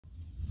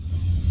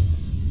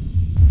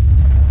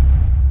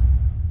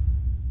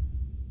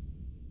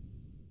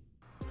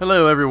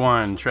Hello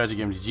everyone,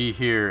 tragicmtg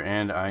here,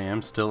 and I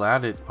am still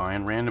at it,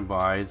 buying random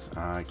buys.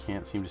 I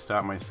can't seem to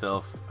stop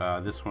myself.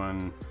 This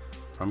one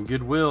from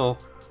Goodwill,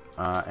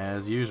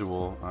 as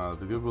usual.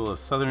 The Goodwill of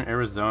Southern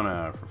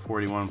Arizona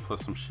for $41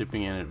 plus some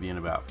shipping, and it being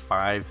about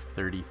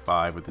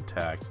 $5.35 with the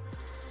tax.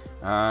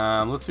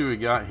 Let's see what we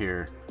got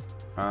here.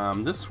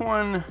 This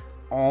one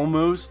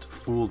almost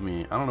fooled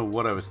me. I don't know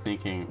what I was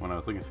thinking when I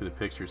was looking through the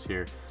pictures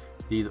here.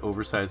 These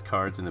oversized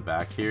cards in the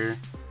back here.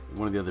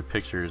 One of the other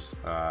pictures,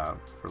 for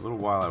a little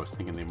while I was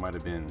thinking they might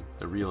have been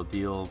the real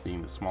deal,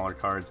 being the smaller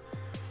cards.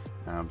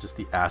 Just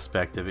the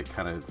aspect of it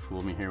kind of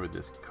fooled me here with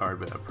this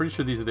card, but I'm pretty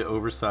sure these are the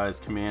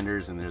oversized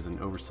Commanders, and there's an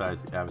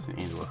oversized Avacyn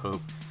Angel of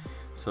Hope.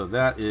 So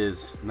that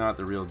is not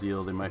the real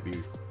deal. They might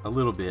be a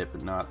little bit,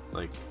 but not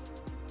like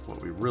what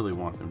we really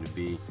want them to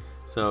be.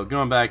 So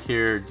going back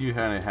here, do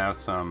kind of have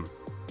some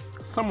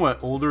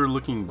somewhat older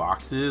looking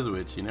boxes,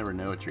 which you never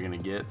know what you're going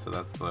to get. So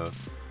that's the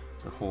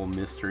whole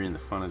mystery and the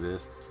fun of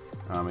this.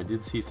 I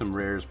did see some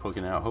rares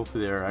poking out.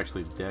 Hopefully there are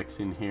actually decks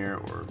in here,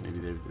 or maybe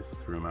they just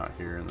threw them out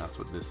here and that's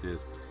what this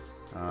is.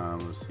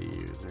 Let's see,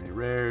 is there any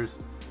rares?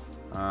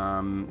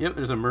 Yep,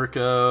 there's a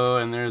Mirko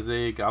and there's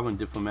a Goblin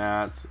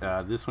Diplomat.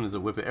 This one is a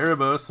Whippet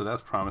Erebos, so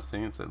that's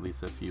promising. It's at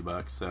least a few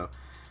bucks. So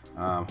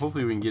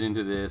hopefully we can get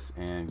into this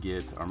and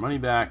get our money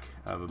back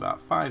of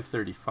about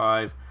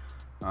 $5.35.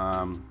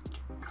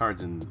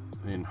 Cards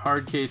in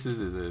hard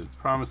cases is a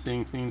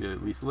promising thing to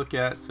at least look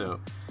at, so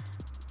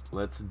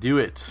let's do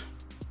it.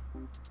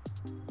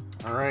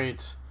 All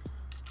right,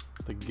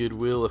 the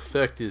Goodwill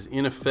effect is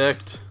in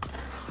effect.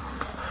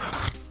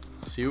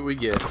 Let's see what we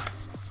get.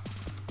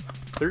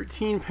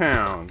 13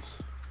 pounds.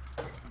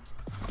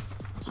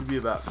 Should be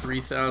about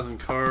 3,000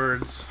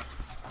 cards.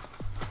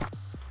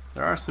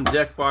 There are some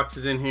deck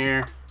boxes in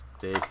here.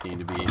 They seem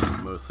to be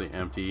mostly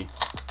empty.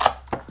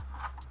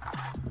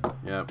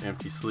 Yep,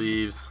 empty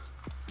sleeves.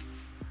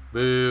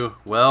 Boo.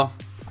 Well,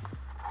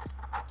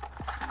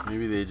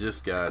 maybe they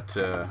just got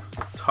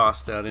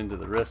tossed out into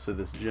the rest of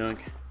this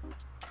junk.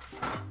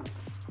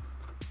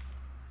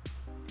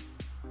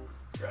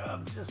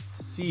 Just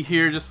to see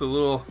here, just a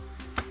little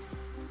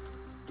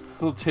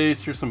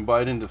taste. Here's some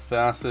bite into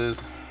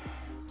Fasces.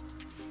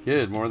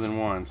 Good, more than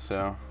one,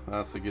 so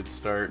that's a good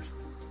start.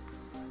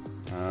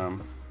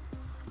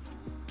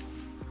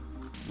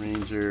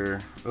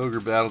 Ranger, Ogre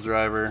Battle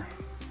Driver.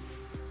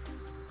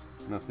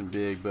 Nothing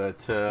big,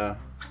 but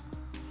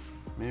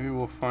maybe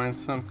we'll find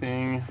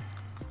something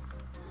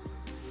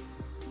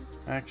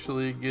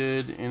actually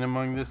good in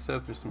among this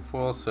stuff. There's some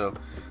foils, so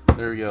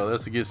there we go.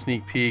 That's a good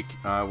sneak peek.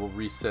 We'll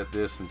reset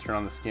this and turn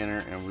on the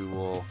scanner, and we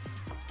will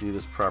do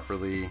this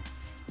properly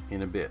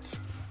in a bit.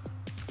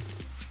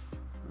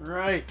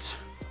 Right,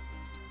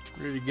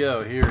 ready to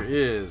go. Here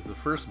is the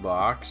first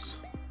box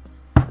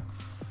to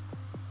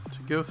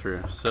go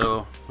through.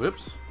 So,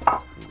 whoops,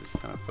 it just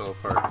kind of fell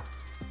apart.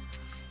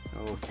 A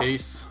little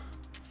case.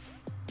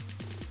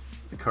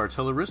 The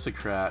Cartel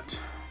Aristocrat.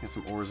 Got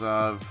some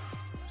Orzhov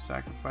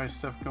sacrifice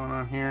stuff going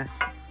on here,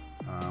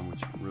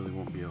 which really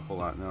won't be a whole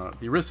lot. Now,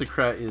 the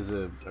Aristocrat is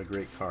a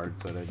great card,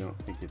 but I don't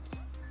think it's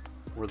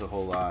worth a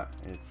whole lot.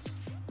 It's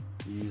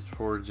used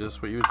for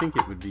just what you would think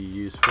it would be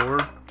used for,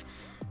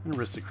 an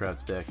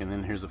Aristocrats deck. And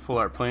then here's a Full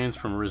Art Plains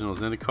from Original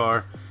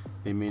Zendikar.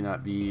 They may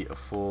not be a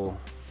full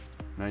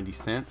 90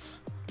 cents,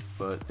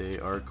 but they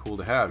are cool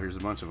to have. Here's a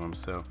bunch of them.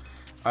 So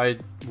I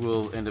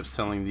will end up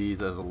selling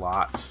these as a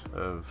lot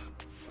of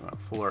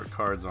full art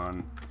cards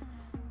on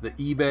the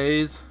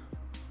eBays,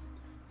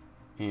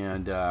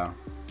 and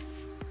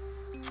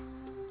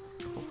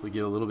hopefully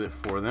get a little bit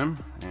for them.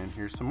 And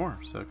here's some more.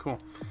 So cool.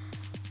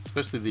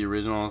 Especially the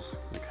originals.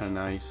 They're kind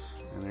of nice,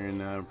 and they're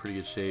in pretty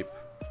good shape.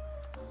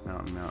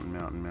 Mountain, mountain,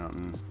 mountain,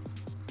 mountain.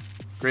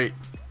 Great.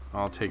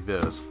 I'll take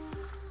those.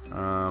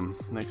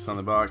 Next on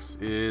the box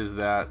is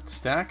that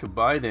stack of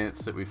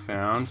Bidents that we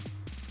found.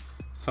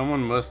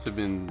 Someone must have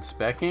been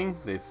speccing.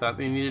 They thought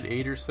they needed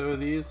 8 or so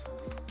of these.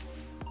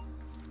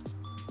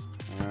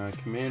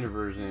 Commander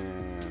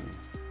version.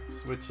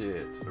 Switch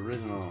it.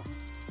 Original.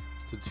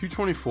 It's a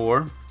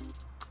 224.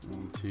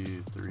 1,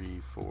 2,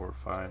 3, 4,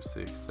 5,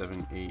 6,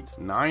 7, 8.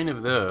 9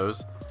 of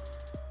those.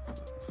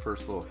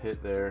 First little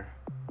hit there.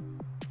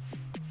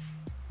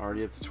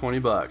 Already up to 20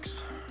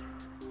 bucks.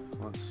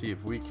 Let's see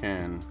if we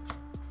can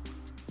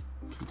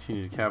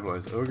continue to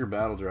capitalize. Ogre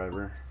Battle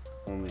Driver.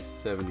 Only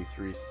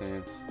 73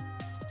 cents.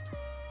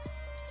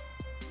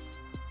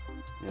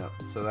 Yep,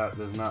 so that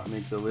does not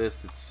make the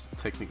list. It's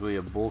technically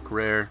a bulk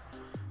rare.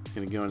 It's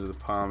gonna go into the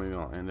pile. Maybe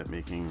I'll end up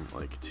making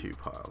like 2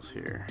 piles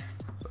here,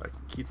 so I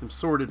can keep them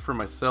sorted for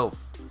myself.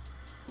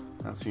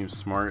 That seems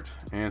smart.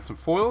 And some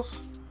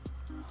foils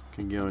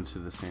can go into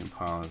the same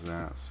pile as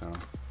that. So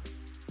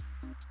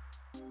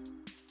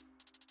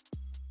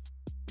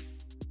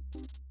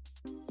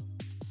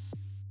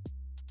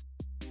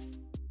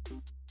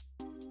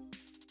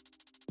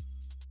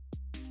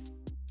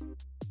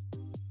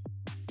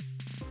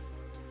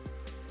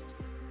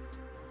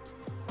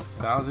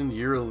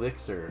 $1,000-year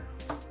elixir.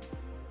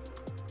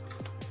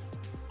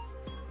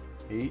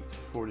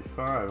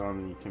 $8.45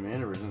 on the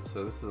Commander version,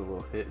 so this is a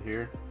little hit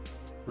here.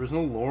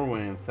 Original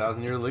Lorwyn,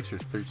 1,000-Year Elixir,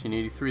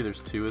 1383.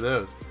 There's 2 of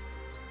those.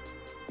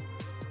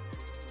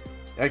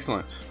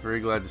 Excellent. Very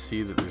glad to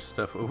see that there's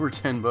stuff over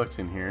 10 bucks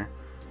in here.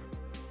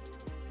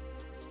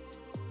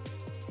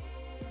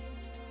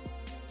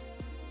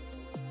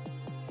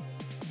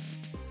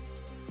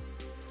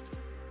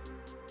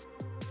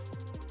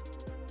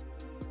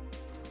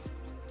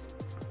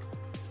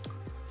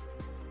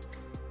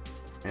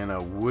 And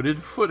a Wooded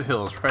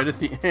Foothills right at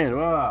the end.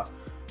 Wow.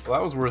 Well,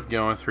 that was worth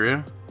going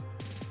through.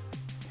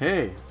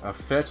 Hey, a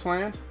fetch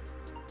land?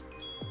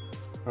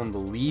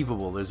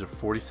 Unbelievable. Those are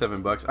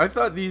 47 bucks. I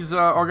thought these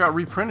all got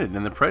reprinted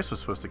and the price was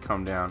supposed to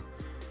come down.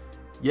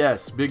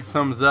 Yes, big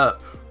thumbs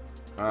up.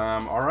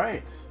 All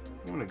right.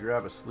 I'm going to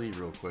grab a sleeve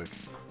real quick.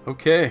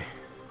 Okay.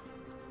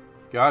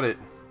 Got it.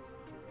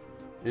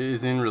 It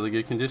is in really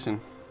good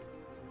condition.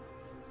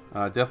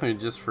 Definitely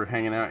just for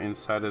hanging out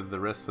inside of the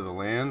rest of the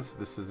lands.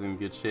 This is in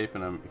good shape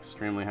and I'm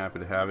extremely happy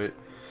to have it.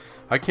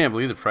 I can't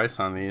believe the price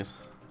on these.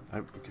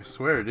 I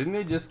swear, didn't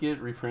they just get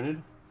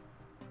reprinted?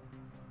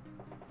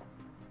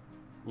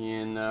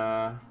 In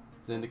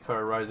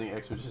Zendikar Rising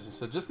Expedition.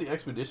 So just the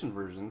Expedition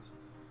versions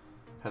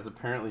has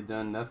apparently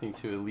done nothing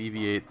to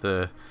alleviate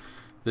the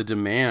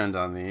demand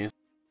on these.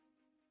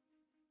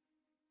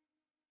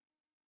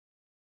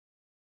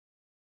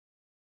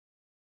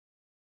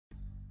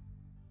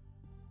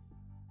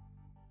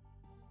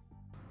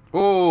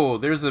 Oh,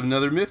 there's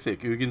another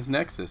Mythic, Ugin's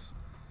Nexus.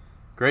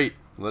 Great.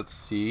 Let's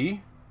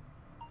see.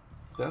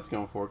 That's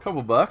going for a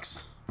couple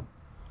bucks.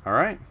 All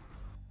right.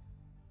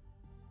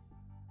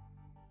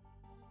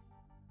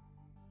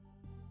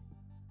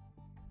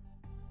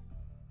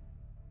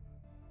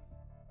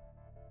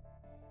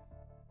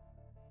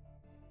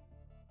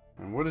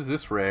 And what is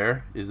this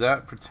rare? Is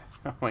that...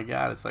 Oh my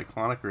god, it's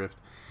Cyclonic Rift.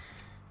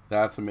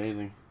 That's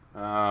amazing.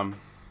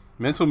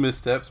 Mental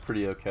Misstep's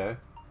pretty okay.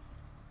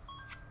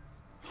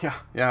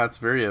 Yeah, it's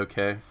very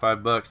okay.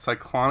 5 bucks.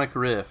 Cyclonic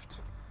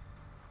Rift.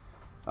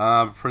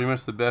 Pretty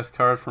much the best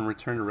card from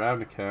Return to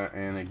Ravnica.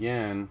 And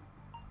again,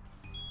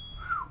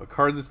 a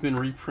card that's been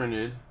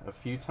reprinted a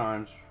few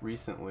times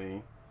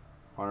recently.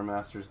 Honor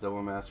Masters,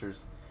 Double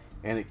Masters.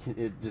 And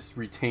it just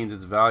retains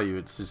its value.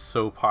 It's just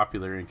so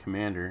popular in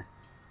Commander.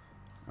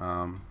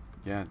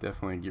 Yeah,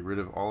 definitely get rid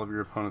of all of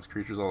your opponent's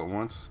creatures all at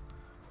once.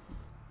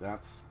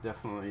 That's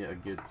definitely a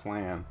good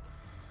plan.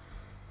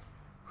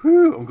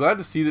 Whew, I'm glad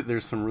to see that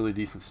there's some really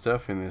decent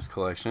stuff in this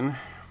collection.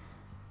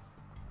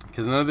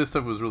 Because none of this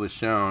stuff was really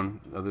shown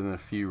other than a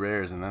few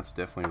rares, and that's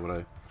definitely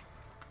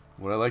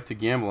what I like to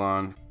gamble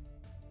on.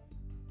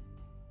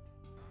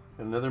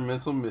 Another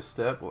Mental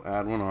Misstep, we'll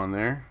add one on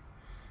there.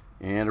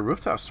 And a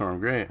Rooftop Storm,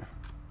 great.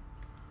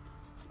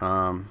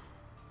 I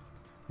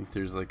think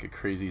there's like a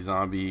crazy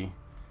zombie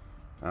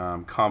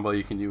combo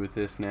you can do with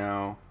this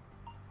now.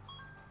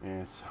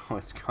 And so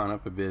it's gone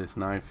up a bit, it's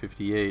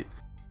 $9.58.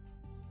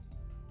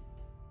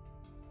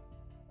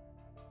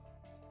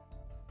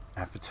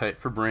 Appetite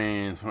for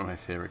Brains, one of my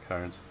favorite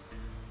cards.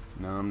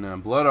 Num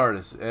Num. Blood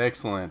Artist,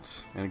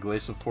 excellent. And a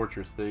Glacial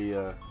Fortress.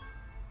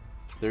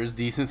 There's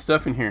decent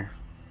stuff in here.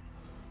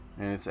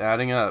 And it's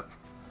adding up.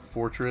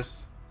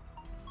 Fortress,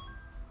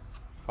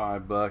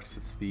 5 bucks.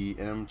 It's the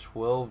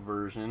M12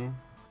 version.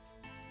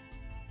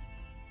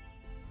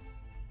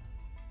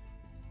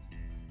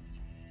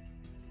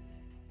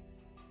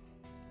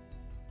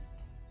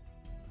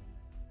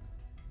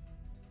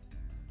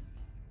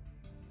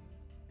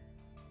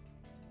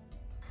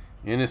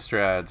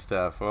 Innistrad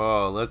stuff.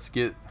 Oh, let's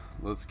get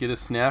a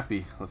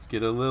Snappy. Let's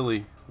get a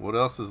Lily. What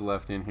else is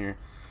left in here?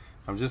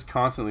 I'm just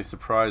constantly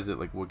surprised at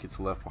like what gets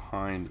left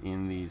behind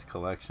in these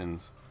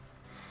collections.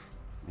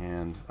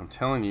 And I'm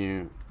telling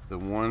you, the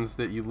ones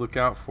that you look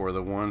out for,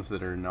 the ones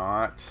that are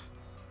not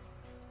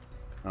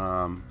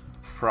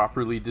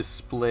properly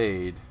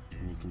displayed,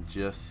 and you can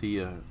just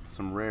see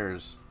some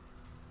rares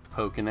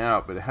poking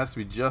out, but it has to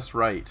be just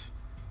right,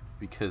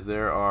 because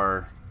there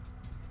are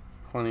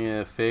plenty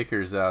of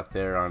fakers out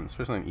there,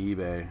 especially on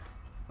eBay,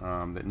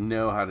 that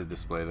know how to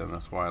display them.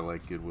 That's why I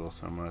like Goodwill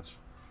so much.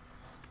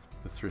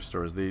 The thrift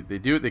stores, they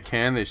do what they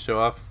can. They show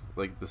off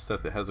like the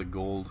stuff that has a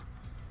gold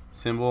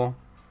symbol,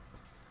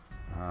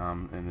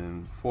 and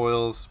then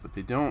foils, but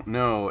they don't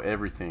know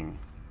everything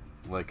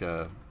like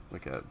a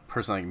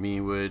person like me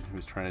would,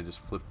 who's trying to just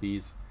flip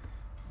these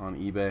on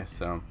eBay.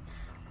 So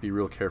be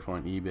real careful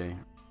on eBay.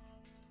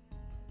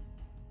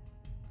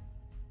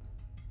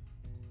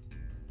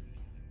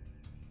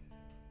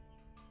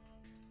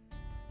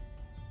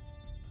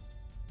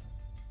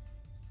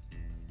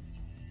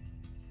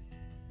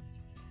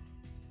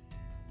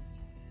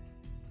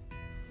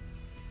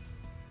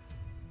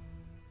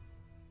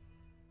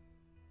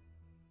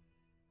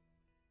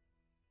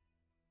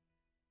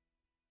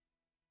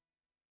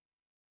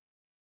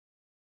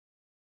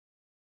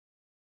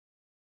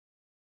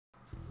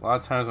 A lot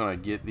of times when I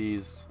get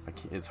these,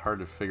 it's hard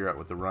to figure out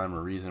what the rhyme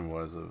or reason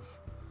was of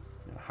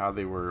how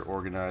they were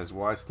organized,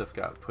 why stuff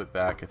got put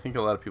back. I think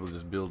a lot of people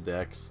just build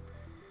decks,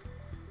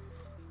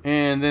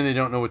 and then they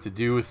don't know what to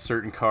do with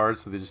certain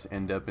cards, so they just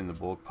end up in the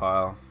bulk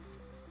pile.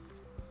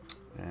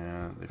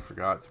 and they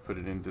forgot to put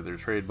it into their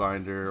trade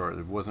binder, or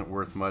it wasn't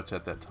worth much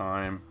at that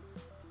time.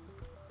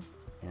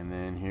 And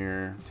then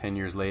here, 10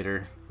 years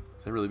later,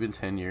 has it really been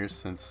 10 years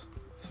since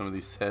some of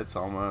these sets?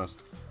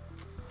 Almost.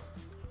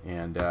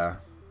 And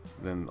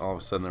then all of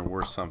a sudden they're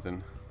worth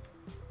something.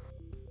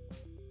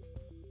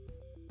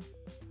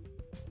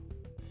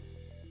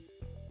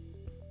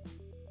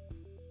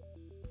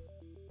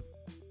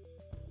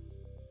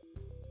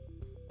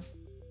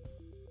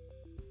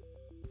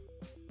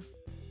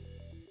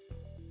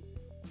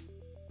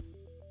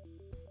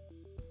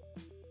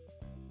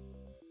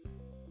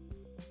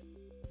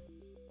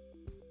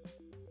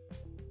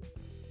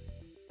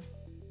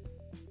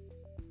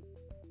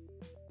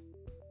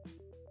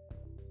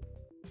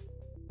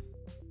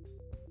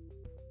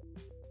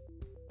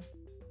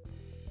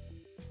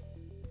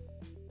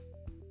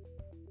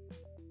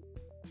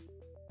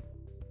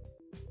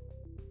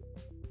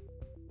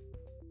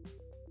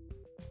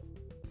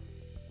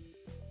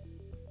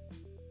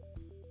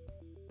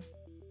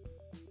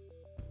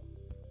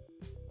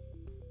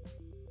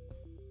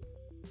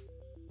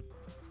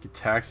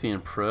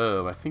 Gitaxian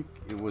Probe. I think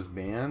it was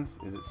banned.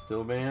 Is it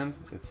still banned?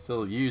 It's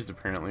still used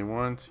apparently.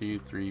 1, 2,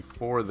 3,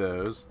 4 of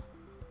those.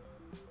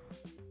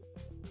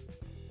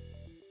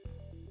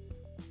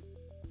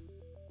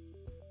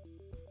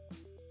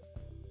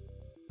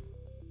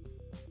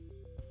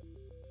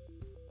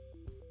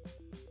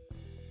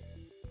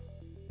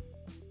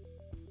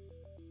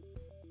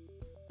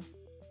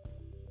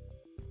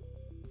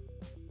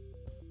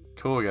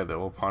 Cool, we got the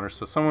old ponder.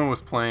 So someone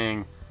was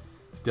playing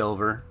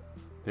Delver.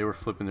 They were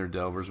flipping their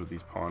Delvers with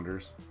these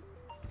ponders.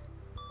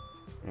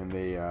 And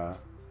they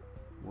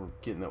were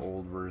getting the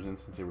old version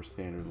since they were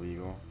standard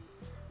legal.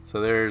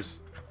 So there's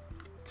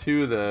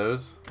 2 of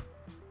those.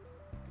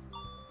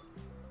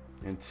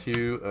 And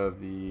 2 of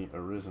the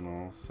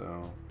originals.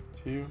 So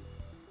 2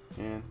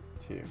 and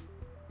 2.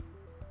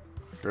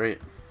 Great.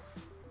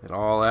 It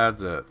all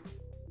adds up.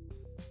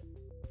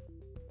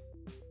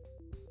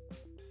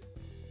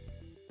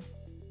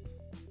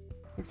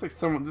 It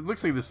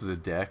looks like this was a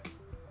deck.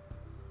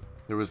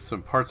 There was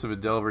some parts of a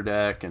Delver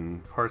deck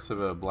and parts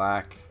of a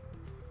black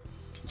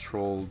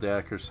control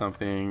deck or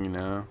something, you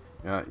know.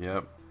 Yeah,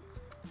 yep.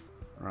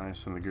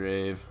 Rise from the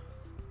Grave.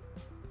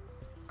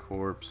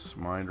 Corpse,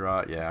 Mind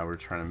Rot. Yeah, we're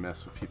trying to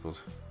mess with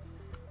people's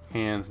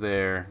hands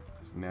there.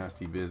 It's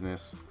nasty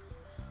business.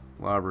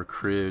 Labra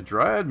Crib.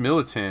 Dryad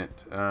Militant.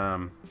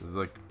 This is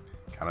like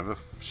kind of a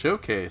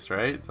showcase,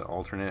 right? It's an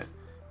alternate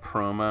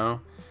promo.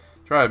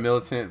 Dryad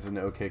Militant is an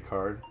okay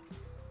card.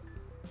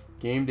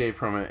 Game day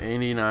promo,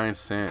 89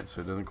 cents,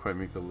 so it doesn't quite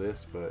make the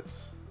list, but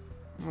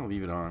I'm gonna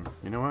leave it on.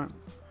 You know what?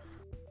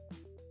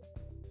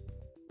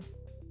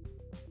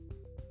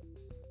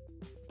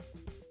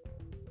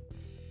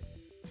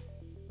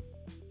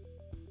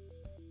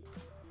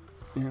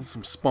 And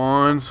some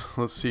spawns.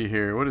 Let's see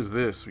here. What is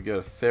this? We got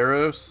a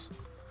Theros.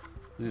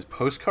 Is these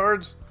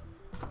postcards?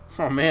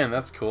 Oh man,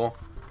 that's cool.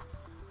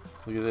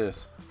 Look at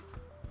this.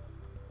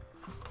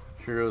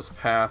 Hero's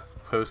Path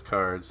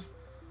postcards.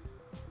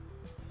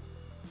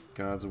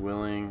 God's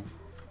Willing,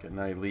 got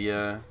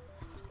Nylea,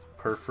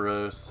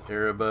 Perforos,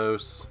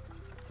 Erebos,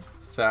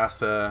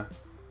 Thassa,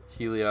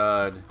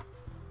 Heliod,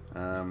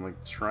 like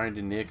Shrine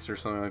to Nyx or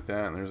something like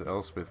that, and there's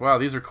Elspeth. Wow,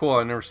 these are cool.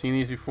 I've never seen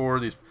these before.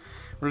 These,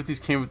 what if these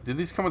came? Did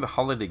these come with a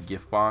holiday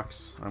gift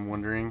box? I'm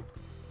wondering.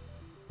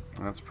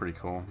 That's pretty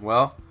cool.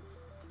 Well,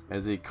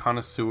 as a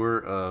connoisseur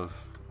of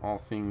all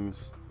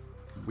things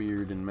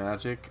weird and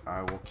magic,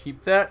 I will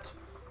keep that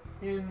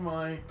in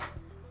my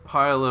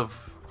pile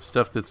of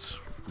stuff that's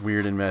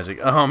weird and magic.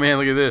 Oh man,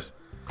 look at this.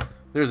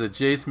 There's a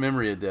Jace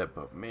Memory Adept,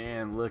 but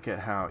man, look at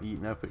how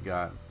eaten up it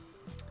got.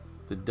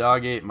 The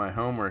dog ate my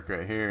homework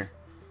right here.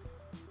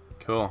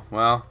 Cool.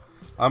 Well,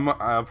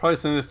 I'll probably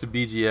send this to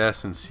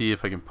BGS and see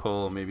if I can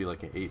pull maybe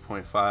like an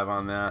 8.5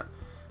 on that.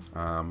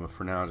 But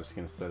for now, I'm just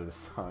gonna set it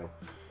aside.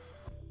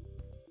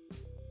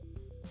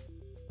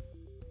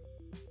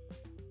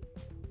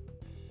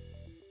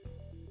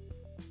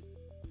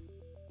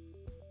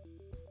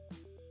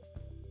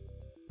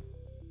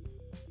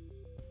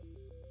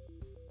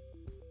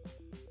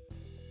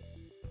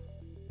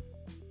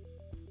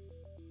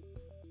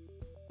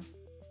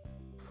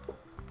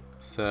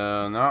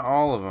 So, not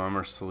all of them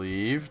are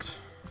sleeved.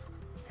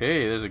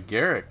 Hey, there's a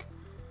Garruk.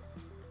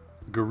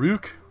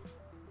 Garruk?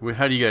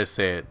 How do you guys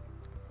say it?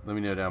 Let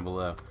me know down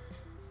below.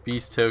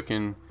 Beast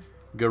token.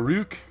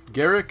 Garruk.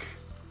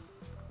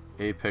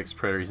 Apex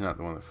Predator. He's not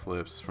the one that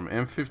flips. From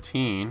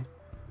M15.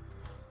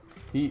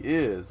 He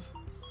is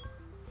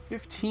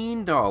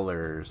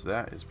 $15.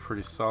 That is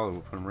pretty solid.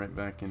 We'll put him right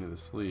back into the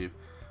sleeve.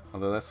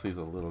 Although that sleeve's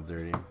a little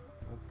dirty.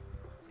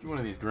 Let's get one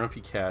of these grumpy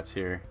cats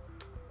here.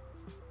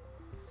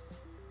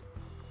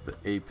 The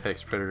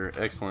Apex Predator,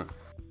 excellent.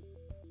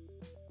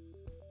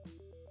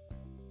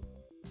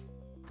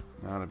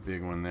 Not a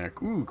big one there.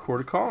 Ooh,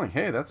 Court of Calling.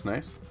 Hey, that's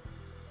nice.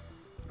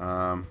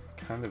 Kind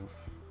of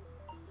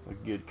a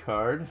good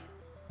card.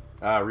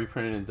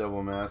 Reprinted in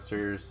Double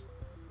Masters.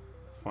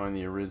 Find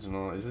the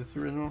original. Is this the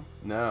original?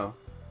 No.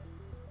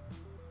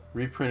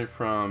 Reprinted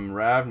from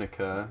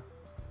Ravnica.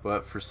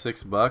 but for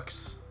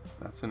 $6,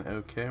 that's an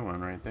okay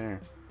one right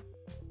there.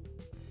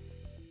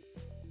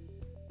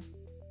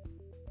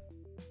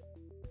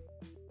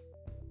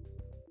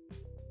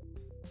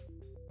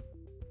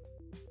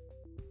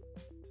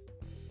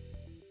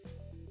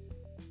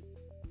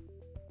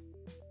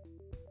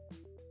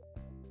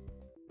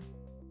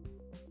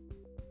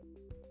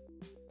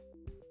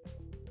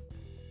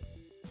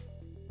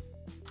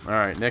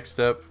 Alright, next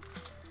up,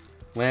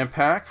 Land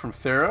Pack from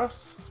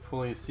Theros. It's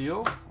pulling a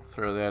seal. I'll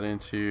throw that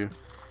into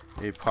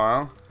a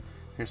pile.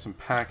 Here's some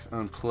PAX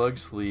Unplugged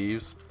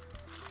sleeves.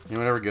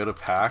 Anyone ever go to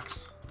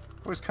PAX?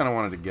 Always kind of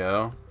wanted to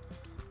go.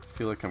 I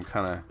feel like I'm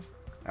kind of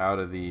out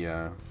of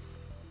the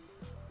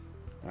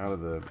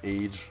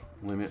age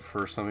limit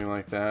for something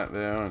like that,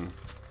 though, and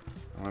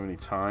I don't have any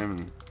time,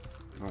 and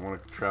I don't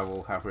want to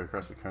travel halfway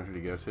across the country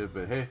to go to it.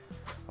 But hey,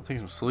 I'll take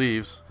some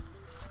sleeves.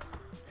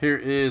 Here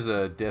is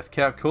a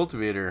Deathcap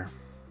Cultivator,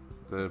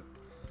 the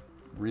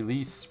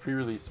pre-release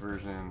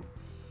version,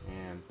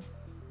 and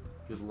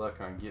good luck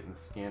on getting the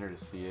scanner to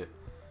see it.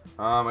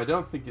 I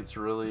don't think it's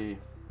really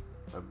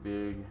a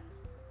big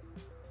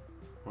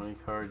 20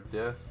 card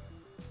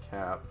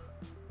Deathcap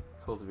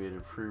Cultivator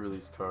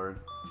pre-release card.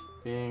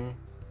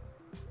 It's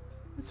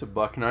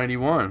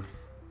 $1.91.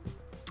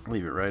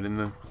 Leave it right in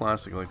the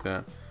plastic like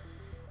that.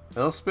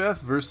 Elspeth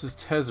versus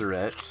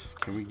Tezzeret.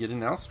 Can we get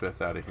an Elspeth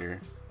out of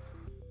here?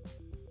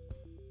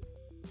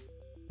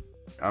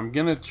 I'm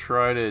gonna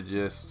try to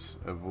just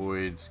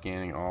avoid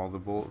scanning all the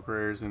bulk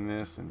rares in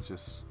this and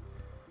just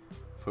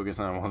focus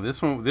on, well,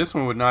 this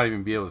one would not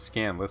even be able to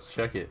scan. Let's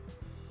check it.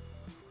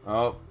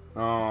 Oh,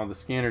 the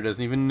scanner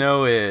doesn't even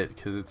know it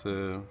because it's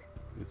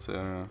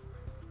a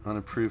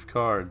unapproved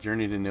card.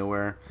 Journey to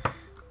Nowhere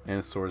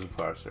and Swords of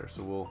Plowshare.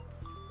 So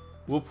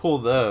we'll pull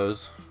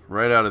those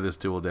right out of this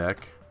dual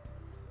deck.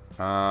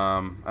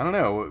 I don't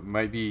know, it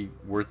might be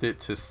worth it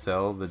to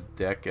sell the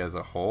deck as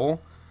a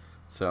whole.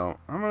 So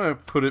I'm gonna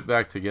put it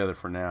back together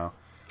for now,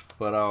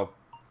 but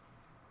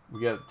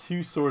we got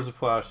 2 Swords of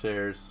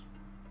Plowshares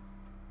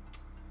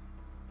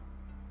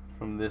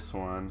from this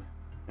one,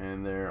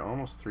 and they're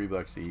almost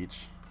 $3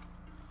 each.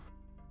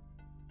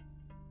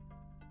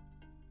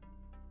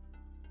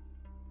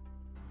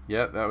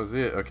 Yep, that was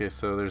it. Okay,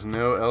 so there's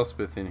no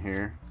Elspeth in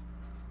here,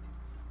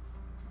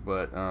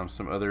 but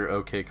some other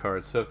okay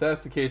cards. So if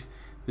that's the case,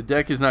 the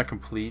deck is not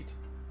complete.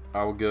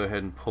 I will go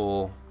ahead and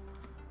pull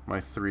my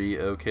 3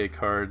 OK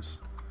cards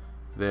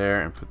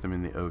there and put them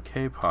in the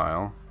OK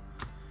pile,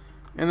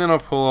 and then I'll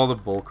pull all the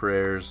bulk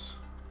rares.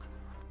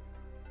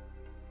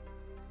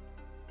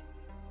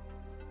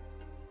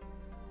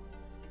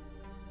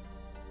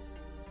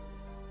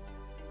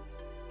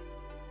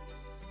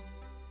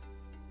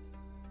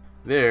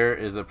 There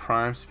is a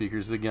Prime Speaker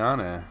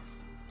Zagana.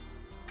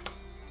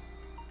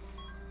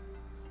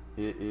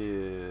 It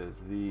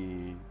is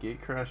the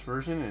Gatecrash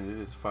version, and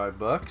it is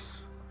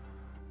 $5.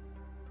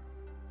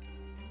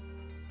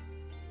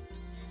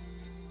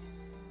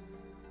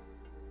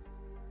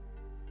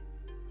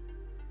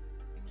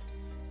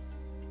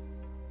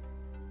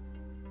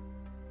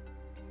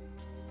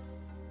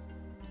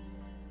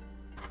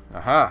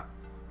 Aha!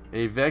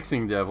 A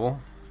Vexing Devil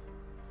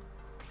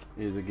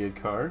is a good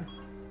card.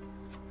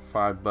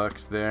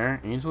 $5 there.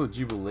 Angel of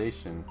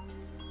Jubilation.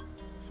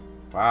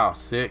 Wow,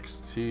 6,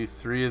 2,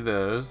 3 of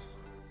those.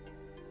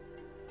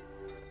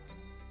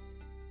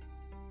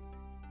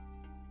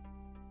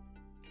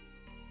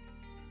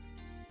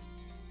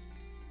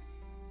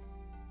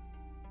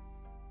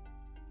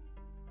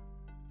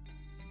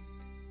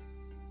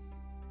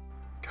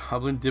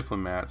 Goblin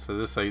Diplomat. So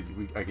this I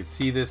could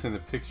see this in the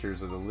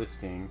pictures of the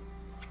listing.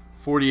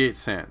 48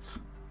 cents,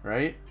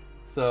 right?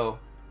 So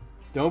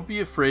don't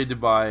be afraid to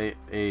buy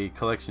a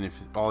collection if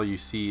all you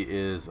see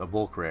is a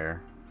bulk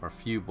rare or a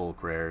few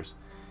bulk rares.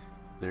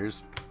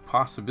 There's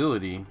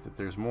possibility that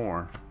there's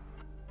more.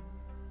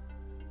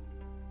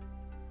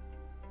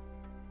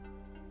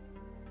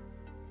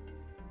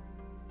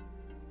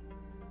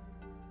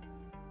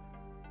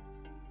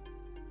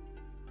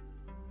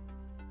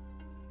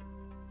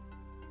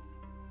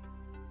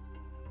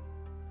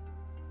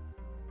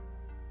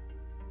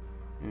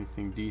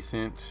 Anything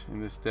decent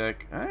in this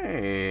deck?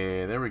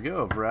 Hey, there we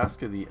go.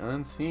 Vraska the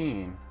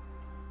Unseen.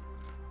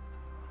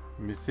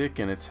 Mythic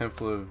and a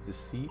Temple of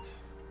Deceit.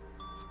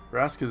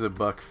 Vraska's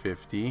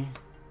 $1.50.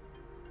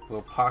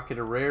 Little pocket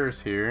of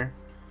rares here.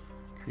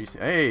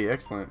 Hey,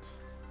 excellent.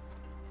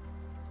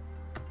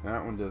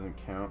 That one doesn't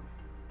count.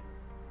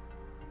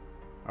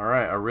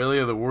 Alright,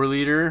 Aurelia the War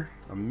Leader.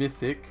 A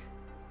Mythic.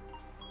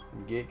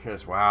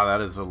 Gatecrash. Wow,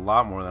 that is a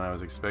lot more than I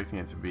was expecting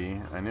it to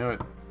be. I know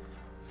it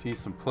sees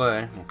some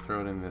play. We'll throw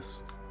it in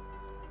this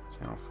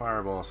Channel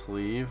Fireball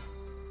sleeve.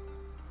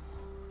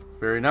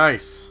 Very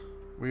nice.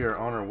 We are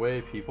on our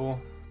way,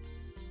 people.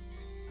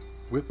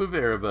 Whip of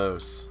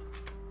Erebos.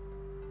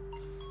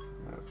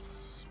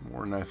 That's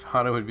more than I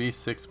thought it would be.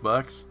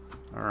 $6.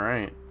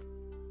 Alright.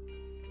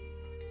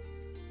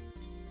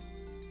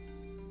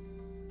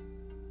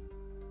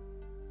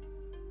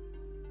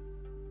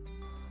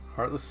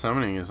 Heartless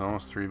Summoning is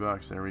almost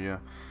 $3. There we go.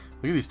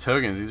 Look at these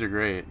tokens. These are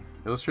great.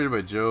 Illustrated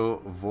by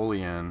Joe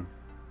Volian.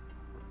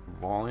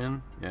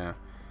 Volian? Yeah.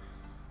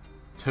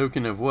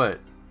 Token of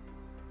what?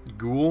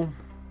 Ghoul?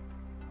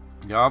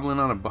 Goblin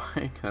on a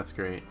bike? That's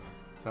great.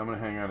 So I'm going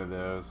to hang out of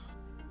those.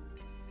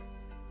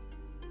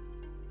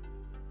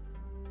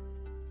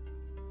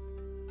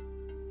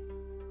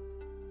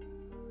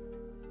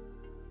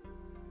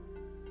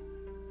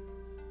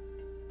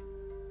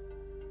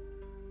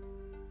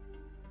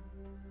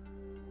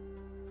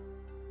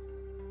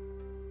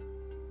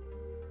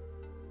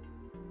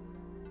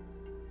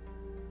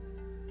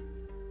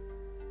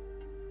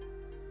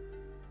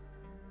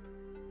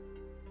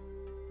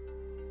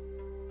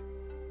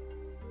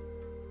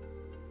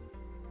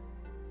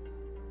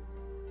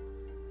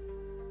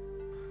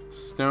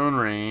 Stone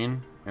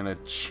Rain and a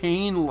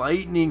Chain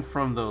Lightning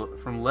from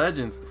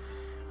Legends.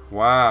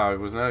 Wow, I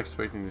was not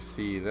expecting to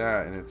see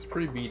that, and it's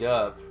pretty beat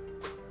up.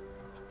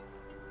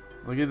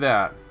 Look at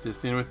that,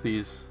 just in with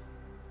these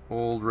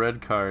old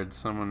red cards.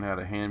 Someone had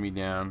a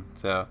hand-me-down,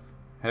 so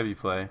heavy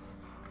play.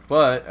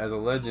 But as a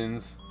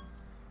Legends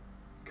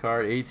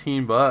card,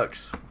 18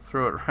 bucks.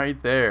 Throw it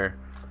right there.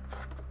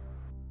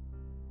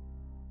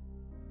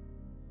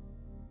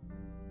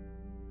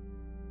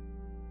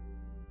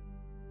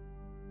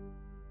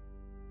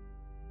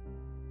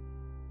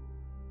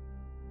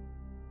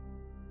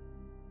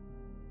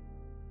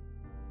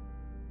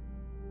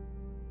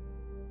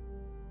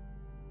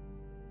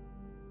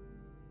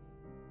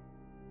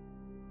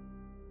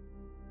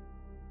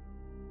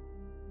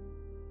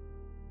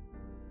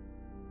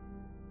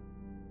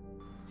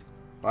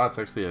 Wow, it's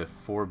actually a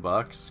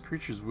 $4.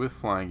 Creatures with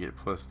flying get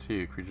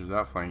 +2. Creatures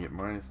without flying get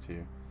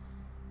 -2.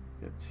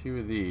 Got 2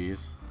 of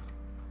these.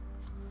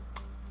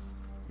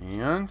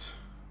 And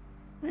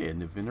hey, a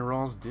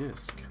Nivinaral's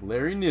Disc.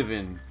 Larry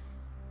Niven.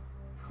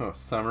 Oh,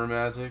 Summer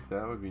Magic.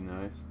 That would be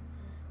nice.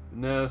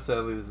 No,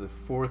 sadly, this is a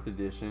 4th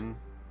edition.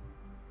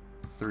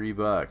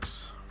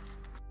 $3.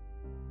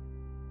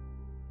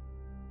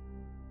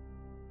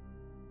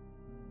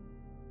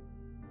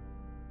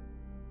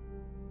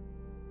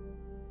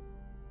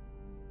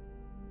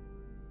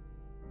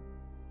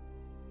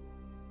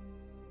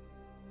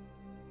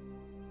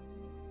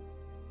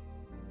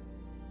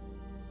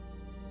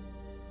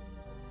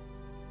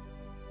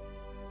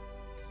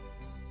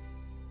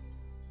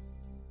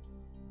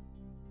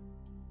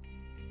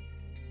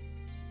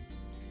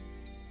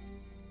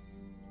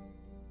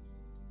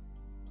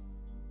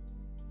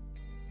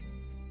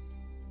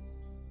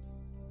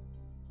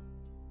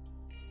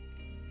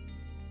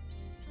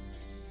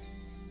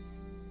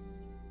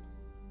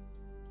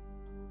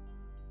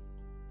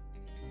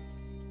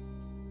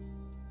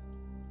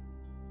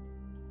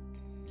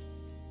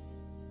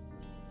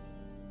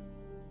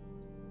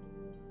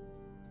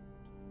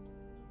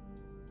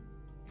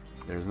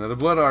 There's another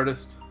Blood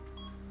Artist.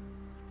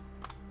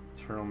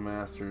 Eternal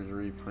Masters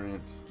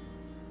reprint.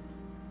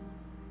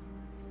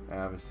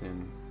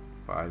 Avacyn,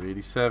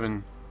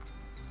 $5.87.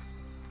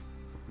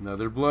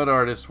 Another Blood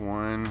Artist.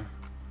 1,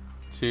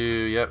 2.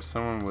 Yep,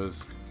 someone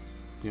was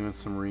doing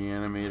some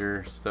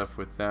Reanimator stuff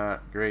with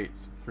that. Great.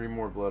 So 3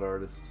 more Blood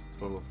Artists.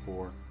 Total of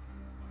 4.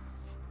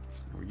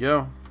 There we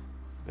go.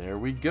 There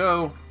we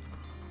go.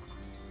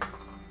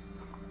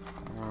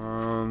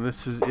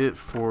 This is it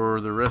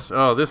for the rest.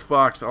 Oh, this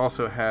box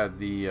also had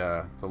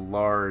the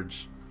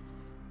large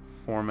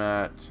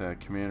format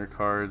commander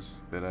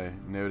cards that I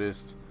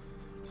noticed.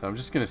 So I'm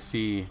just gonna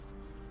see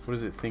what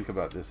does it think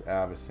about this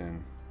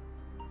Avacyn.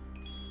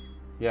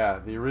 Yeah,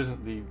 the original,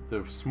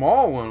 the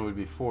small one would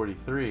be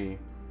 43.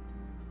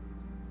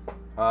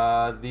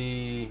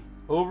 The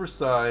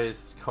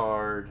oversized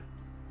card.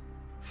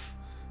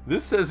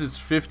 This says it's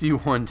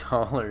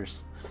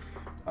 $51.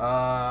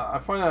 I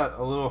find that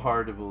a little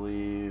hard to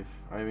believe.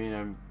 I mean,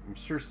 I'm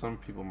sure some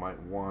people might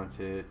want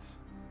it.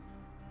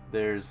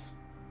 There's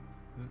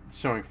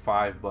showing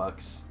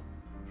 $5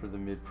 for the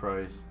mid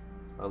price,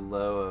 a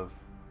low of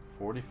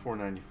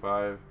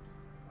 $44.95,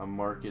 a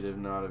market if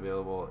not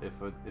available.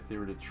 If they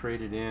were to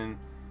trade it in,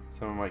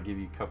 someone might give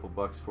you a couple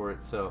bucks for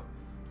it. So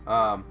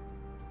I'm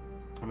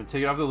gonna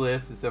take it off the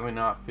list. It's definitely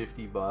not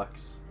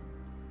 $50,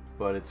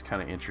 but it's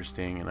kind of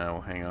interesting, and I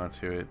will hang on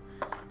to it.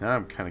 Now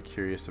I'm kind of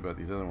curious about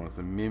these other ones.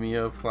 The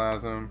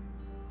Mimeoplasm,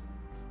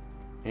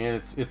 and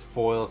it's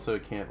foil, so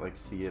it can't like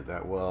see it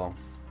that well.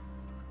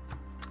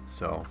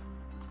 So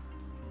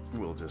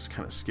we'll just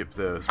kind of skip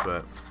those,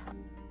 but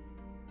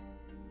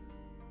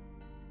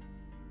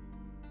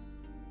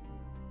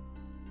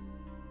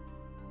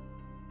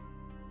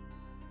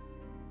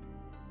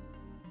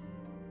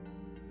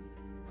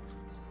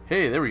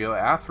hey, there we go,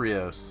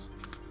 Athreos.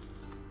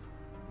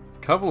 A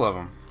couple of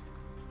them.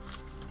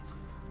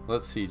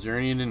 Let's see,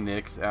 Journey into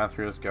Nyx,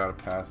 Athreos got a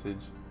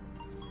passage.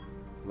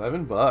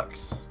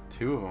 $11,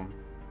 2 of them.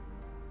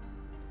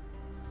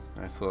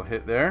 Nice little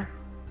hit there.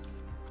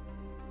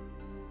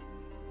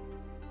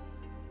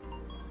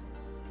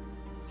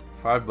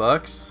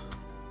 $5.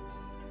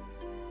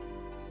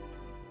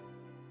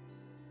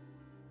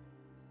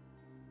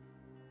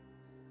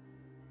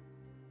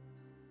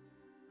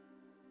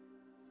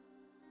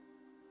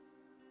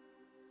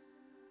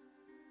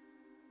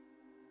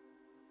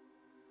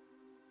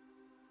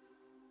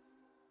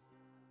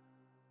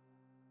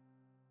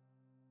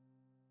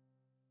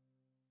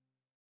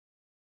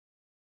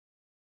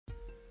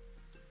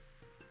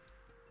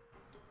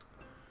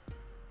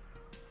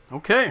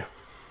 Okay, I'm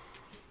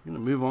gonna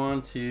move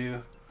on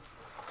to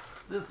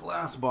this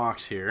last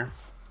box here.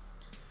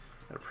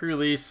 Got a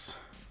pre-release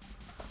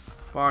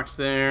box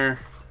there,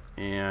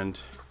 and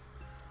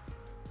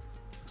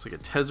looks like a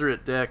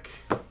Tezzeret deck.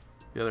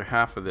 The other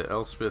half of the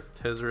Elspeth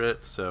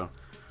Tezzeret, so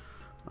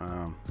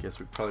guess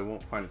we probably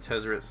won't find a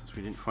Tezzeret since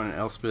we didn't find an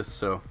Elspeth,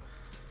 so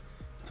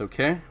it's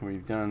okay.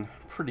 We've done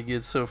pretty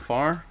good so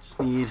far. Just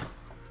need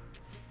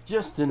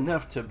just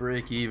enough to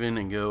break even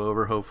and go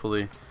over,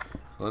 hopefully.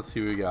 So let's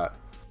see what we got.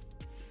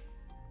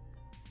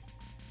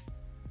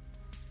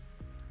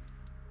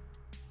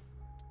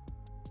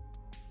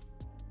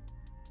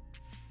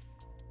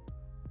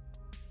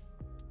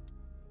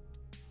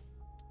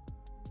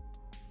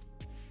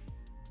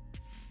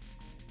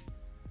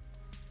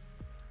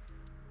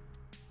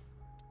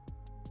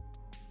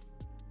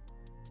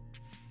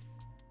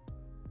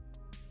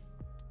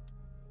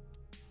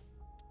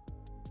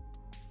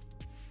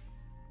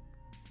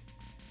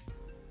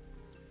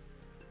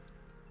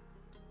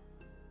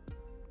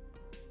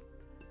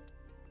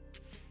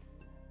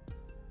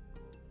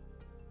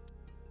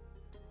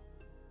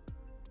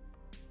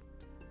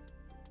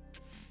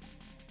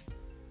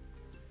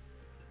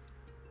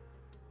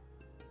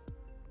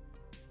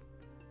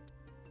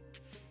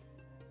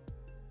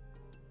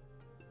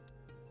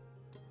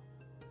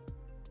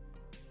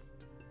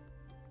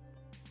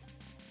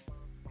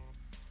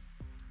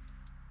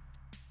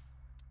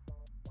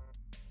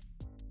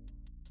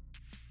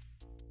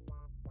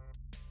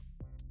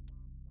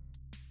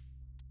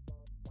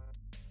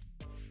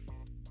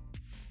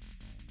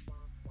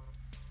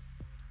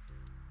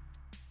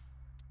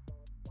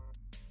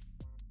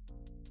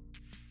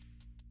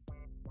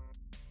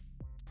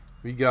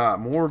 We got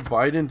more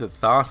Biden to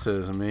Thassa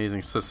is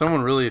amazing. So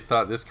someone really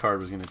thought this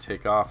card was going to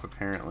take off,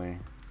 apparently.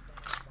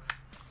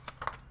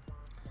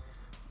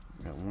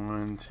 We got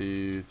 1,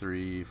 2,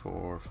 3,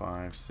 4,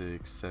 5,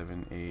 6,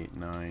 7, 8,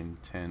 9,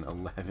 10,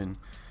 11.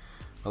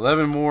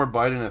 11 more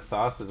Biden to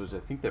Thassas, which I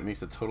think that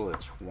makes a total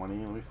of 20.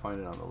 Let me find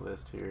it on the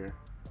list here.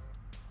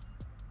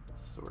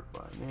 Sort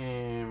by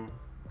name.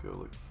 Go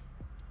look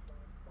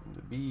in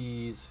the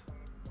bees.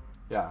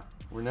 Yeah,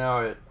 we're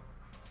now at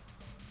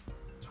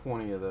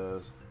 20 of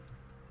those.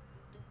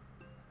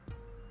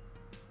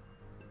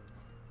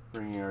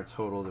 Bringing our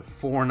total to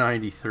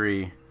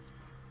 493,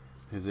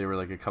 because they were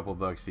like a couple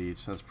bucks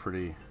each. That's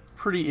pretty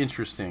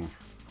interesting.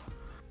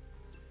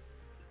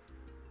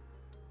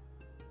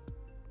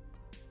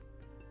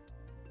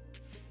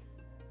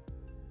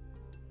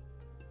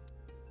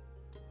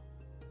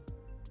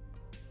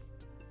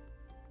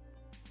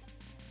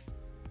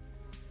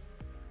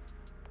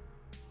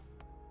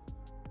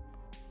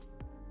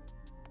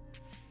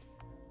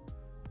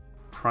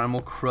 Primal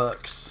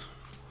Crux.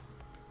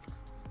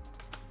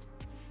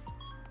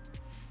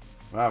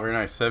 Wow, very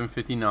nice.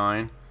 759. I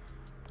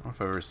don't know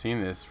if I've ever seen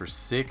this. For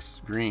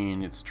 6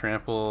 green, it's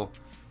trample.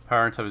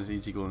 Power and toughness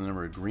each equal to the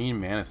number of green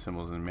mana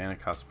symbols and mana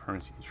cost of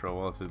permanents you control.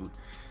 Well, it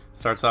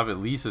starts off at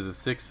least as a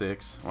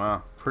 6/6.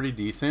 Wow, pretty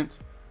decent.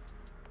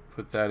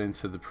 Put that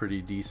into the pretty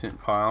decent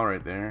pile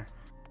right there.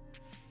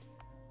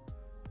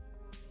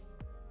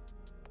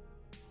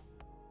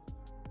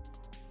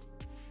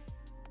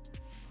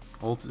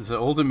 It's an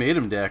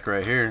ultimatum deck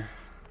right here.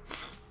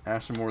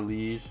 Ashenmore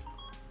Liege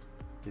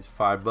is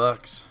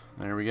 $5.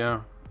 There we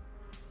go.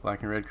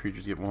 Black and red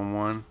creatures get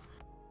 1/1.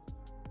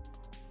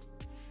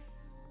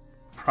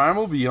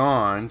 Primal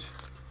Beyond.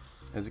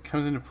 As it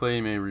comes into play,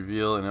 you may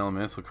reveal an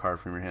elemental card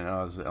from your hand.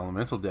 Oh, this is an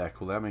elemental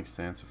deck. Well, that makes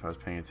sense if I was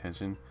paying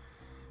attention.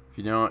 If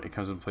you don't, it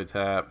comes into play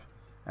tap.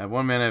 Add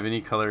 1 mana of any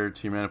color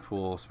to your mana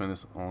pool. Spend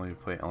this only to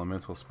play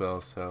elemental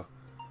spells. So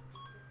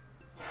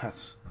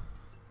that's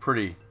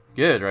pretty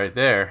good right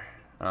there.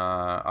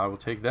 I will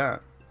take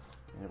that.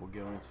 And it will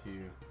go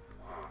into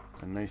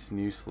a nice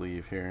new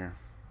sleeve here.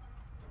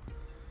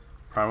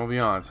 Primal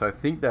Beyond. So I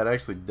think that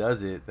actually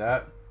does it.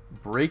 That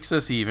breaks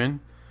us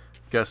even.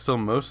 Got still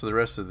most of the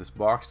rest of this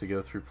box to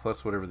go through,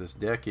 plus whatever this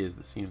deck is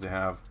that seems to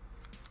have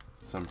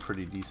some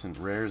pretty decent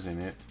rares in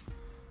it.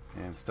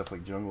 And stuff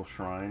like Jungle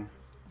Shrine,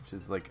 which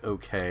is like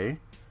okay.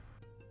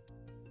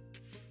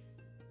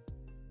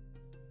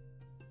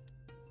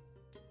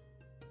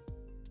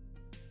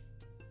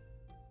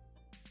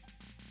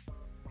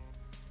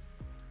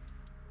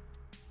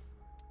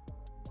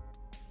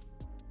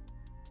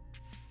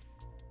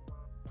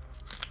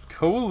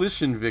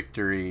 Coalition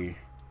Victory.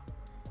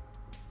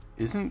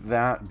 Isn't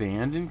that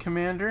banned in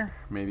Commander?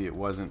 Maybe it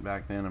wasn't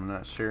back then, I'm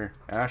not sure.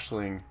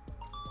 Ashling,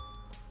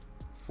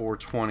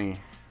 420.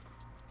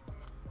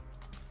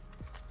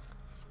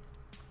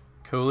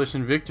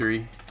 Coalition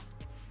Victory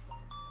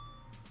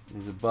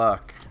is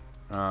 $1.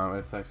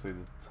 It's actually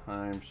the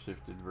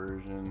time-shifted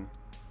version,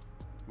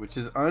 which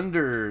is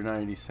under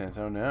 90 cents.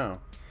 Oh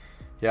no.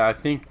 Yeah, I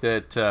think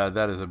that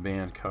that is a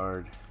banned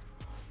card.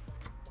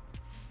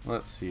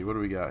 Let's see, what do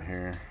we got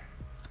here?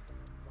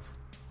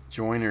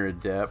 Joiner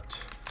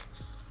Adept.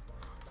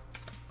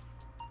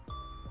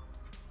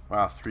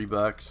 Wow,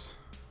 $3.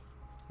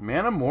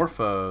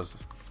 Manamorphose.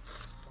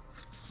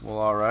 Well,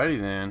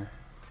 alrighty then.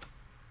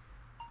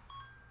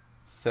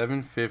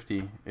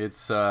 $7.50.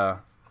 It's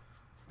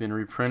been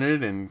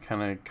reprinted and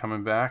kind of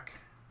coming back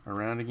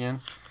around again.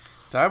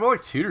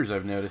 Diabolic Tutors,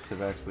 I've noticed,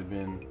 have actually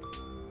been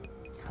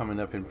coming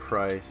up in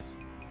price.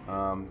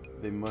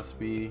 They must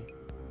be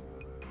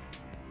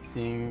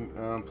seeing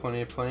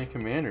plenty of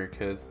Commander,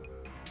 because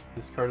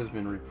this card has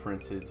been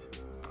reprinted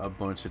a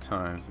bunch of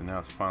times and now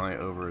it's finally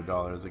over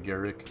 $1 as a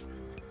Garruk.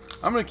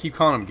 I'm gonna keep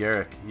calling him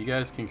Garruk. You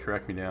guys can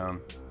correct me down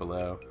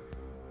below.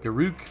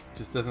 Garruk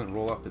just doesn't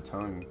roll off the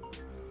tongue.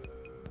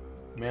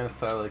 Mana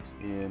Silex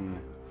in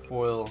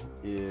foil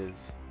is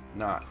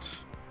not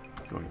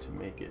going to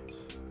make it.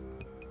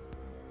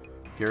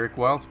 Garruk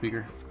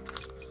Wildspeaker,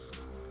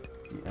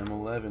 the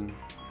M11.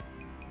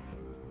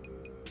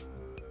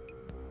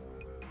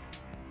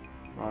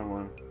 Wrong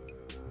one.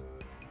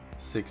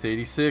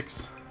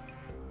 686.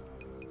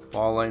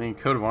 Ball Lightning.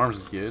 Coat of Arms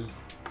is good.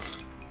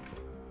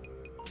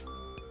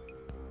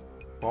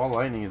 Ball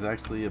Lightning is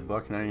actually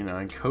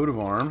 $1.99. Coat of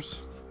Arms,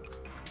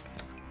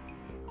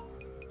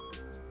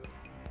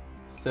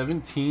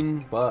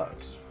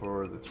 $17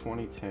 for the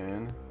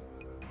 2010.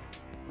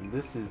 And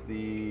this is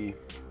the,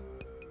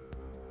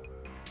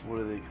 what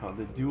do they call it?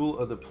 The Duel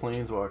of the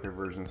Planeswalker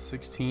version.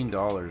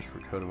 $16 for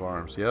Coat of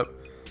Arms. Yep.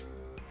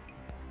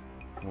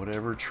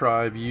 Whatever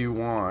tribe you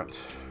want,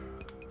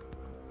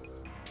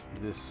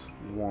 this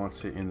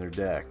wants it in their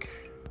deck.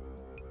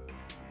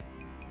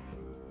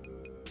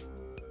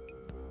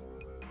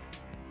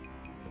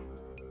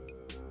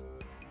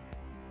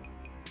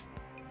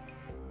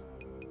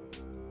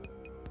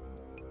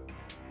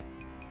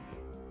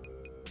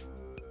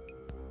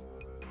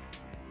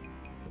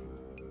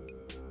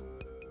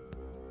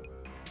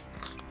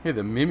 Hey,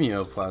 the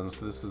Mimeoplasm.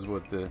 So this is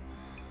what the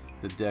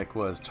deck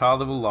was.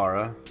 Child of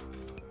Alara,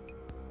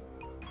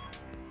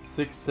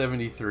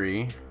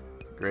 $6.73.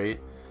 Great.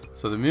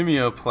 So the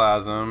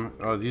Mimeoplasm.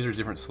 Oh, these are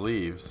different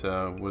sleeves.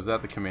 So was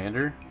that the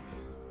Commander?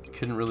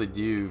 Couldn't really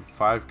do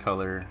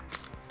 5-color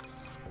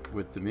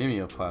with the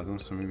Mimeoplasm,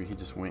 so maybe he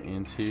just went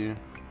into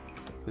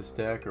this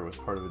deck or was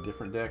part of a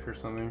different deck or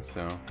something.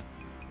 So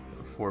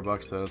for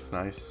 $4 though, that's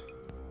nice.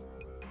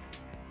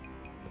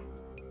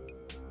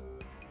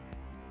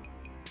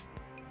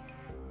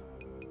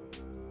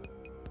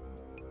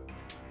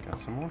 Got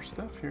some more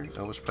stuff here.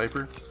 Elvish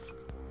Piper,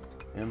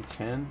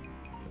 M10.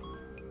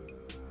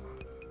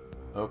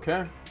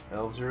 Okay,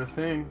 elves are a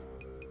thing.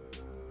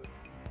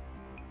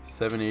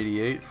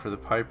 $7.88 for the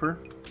Piper.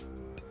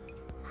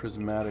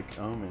 Prismatic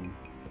Omen.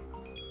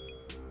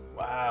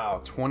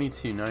 Wow,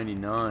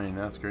 $22.99.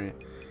 That's great.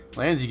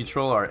 Lands you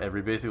control are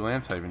every basic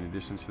land type in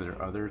addition to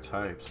their other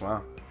types.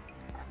 Wow,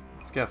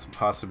 it's got some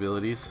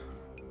possibilities.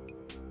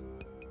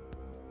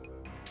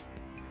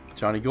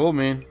 Johnny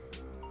Goldman,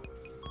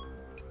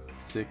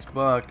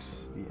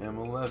 $6. The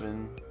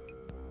M11.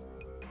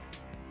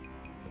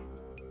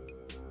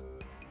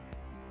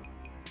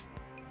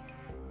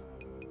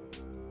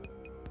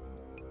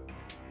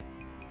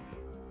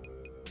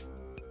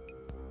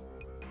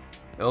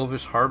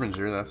 Elvish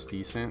Harbinger, that's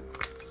decent.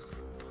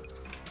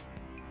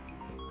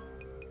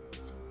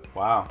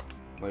 Wow,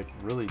 like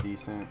really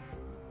decent.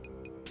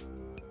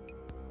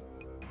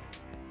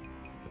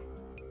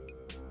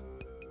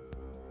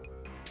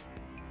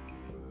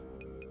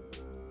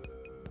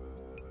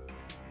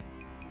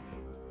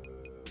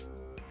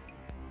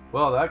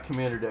 Well, that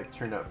Commander deck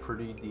turned out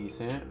pretty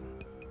decent.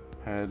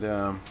 Had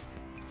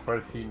quite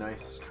a few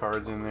nice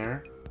cards in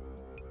there.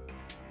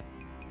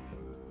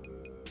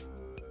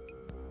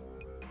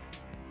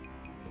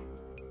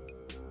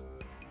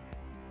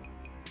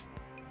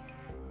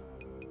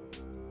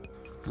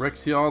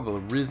 Rexial, the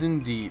Risen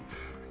Deep.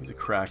 He's a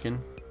Kraken.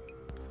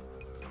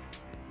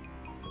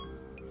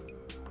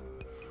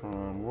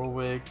 From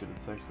Warwick, but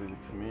it's actually the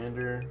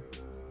Commander.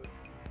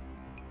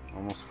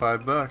 Almost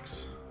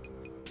 $5.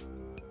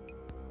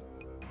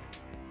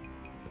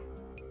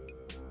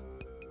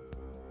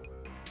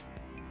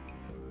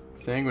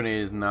 Sanguinate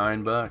is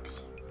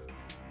 $9.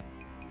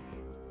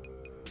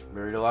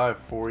 Buried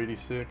Alive,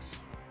 $4.86.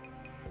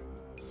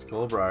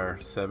 Skullbriar,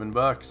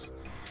 $7.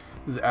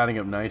 This is adding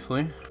up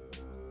nicely.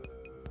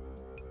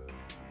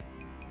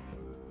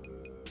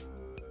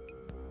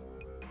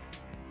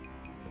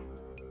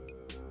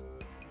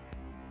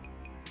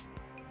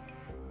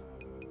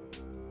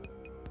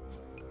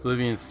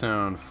 Oblivion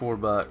Stone,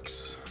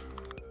 $4.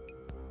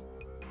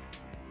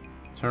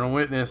 Eternal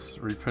Witness,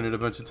 reprinted a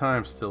bunch of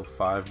times, still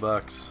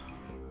 $5.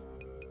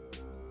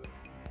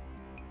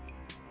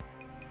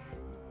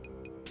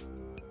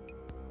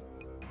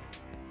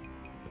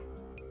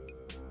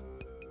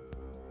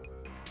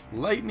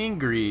 Lightning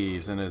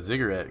Greaves and a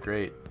Ziggurat,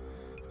 great.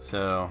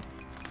 So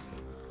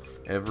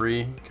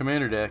every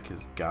Commander deck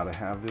has got to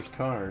have this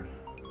card.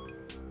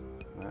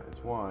 That is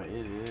why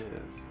it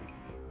is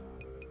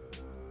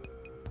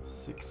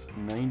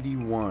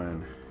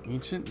 $6.91.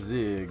 Ancient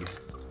Zig.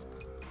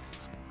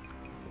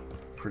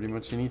 Pretty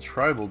much any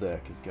tribal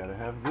deck has got to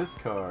have this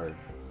card.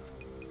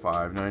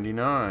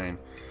 $5.99.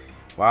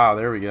 Wow,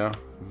 there we go.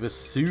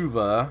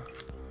 Vesuva,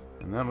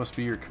 and that must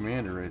be your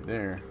Commander right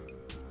there.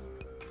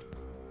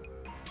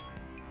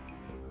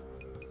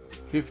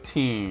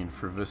 15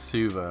 for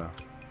Vesuva.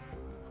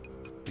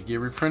 They get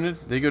reprinted,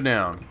 they go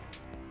down.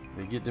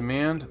 They get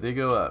demand, they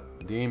go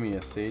up. Damia,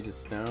 Sage of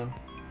Stone.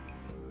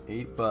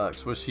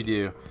 $8. What's she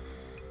do?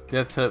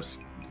 Death touch.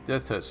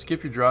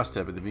 Skip your draw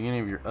step at the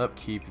beginning of your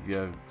upkeep. If you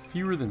have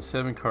fewer than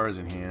 7 cards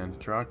in hand,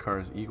 draw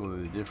cards equal to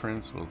the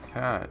difference. Well,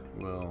 that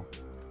will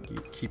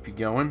keep you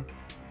going.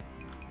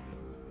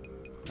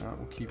 That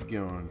will keep you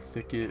going.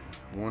 Thicket,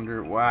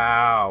 Wonder.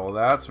 Wow, well,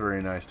 that's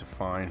very nice to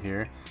find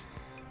here.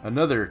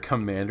 Another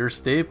Commander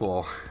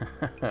staple.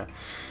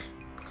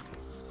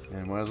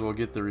 And might as well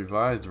get the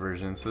revised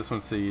version. So this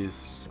one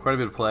sees quite a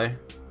bit of play.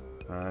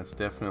 It's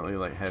definitely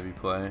like heavy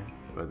play.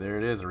 But there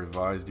it is, a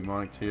revised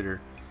Demonic Tutor.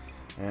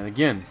 And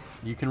again,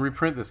 you can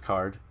reprint this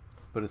card,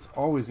 but it's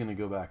always going to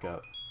go back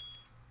up.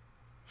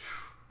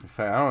 In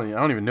fact, I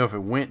don't even know if it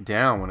went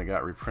down when it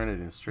got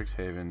reprinted in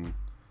Strixhaven.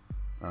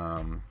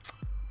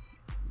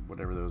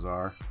 Whatever those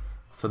are.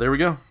 So there we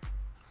go.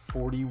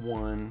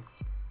 $41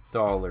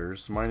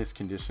 minus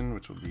condition,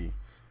 which will be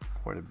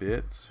quite a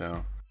bit.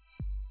 So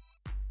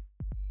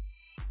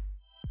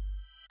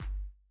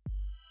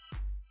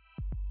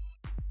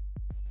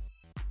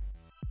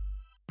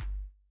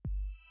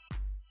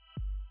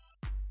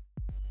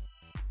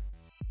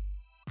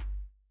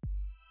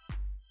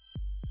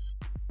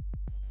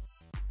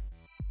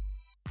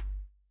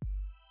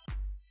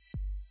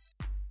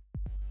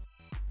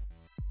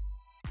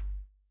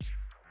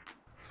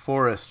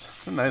forest.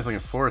 It's a nice looking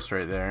forest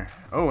right there.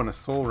 Oh, and a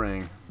soul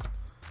ring.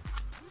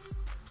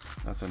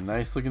 That's a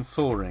nice looking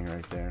soul ring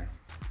right there.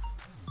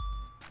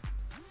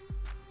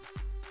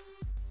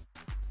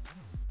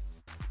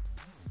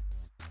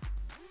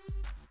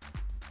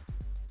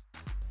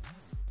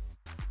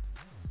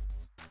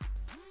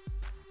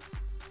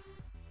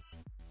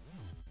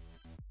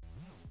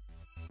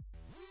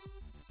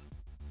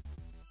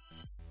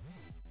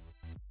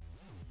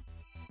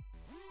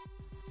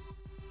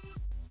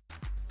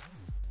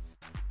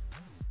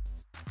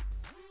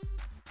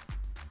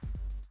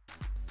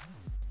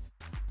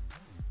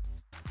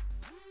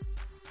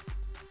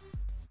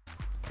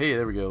 Hey,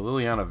 there we go.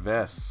 Liliana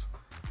Vess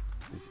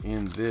is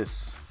in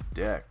this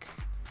deck.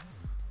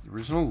 The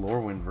original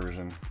Lorwyn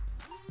version.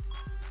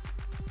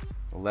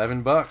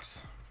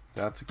 $11.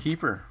 That's a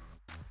keeper.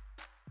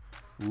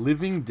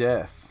 Living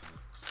Death.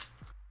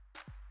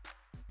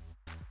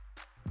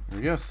 There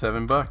we go.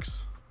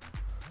 $7.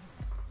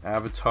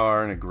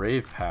 Avatar and a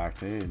Grave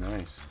Pact. Hey,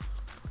 nice.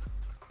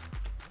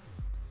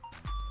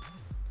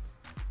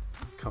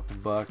 A couple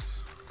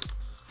bucks.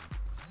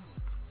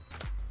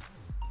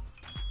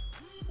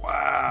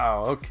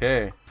 Wow,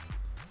 okay.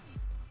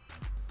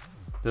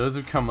 Those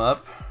have come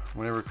up.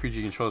 Whenever a creature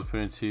you control is put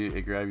into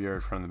a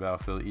graveyard from the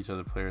battlefield, each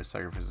other player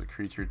sacrifices a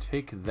creature.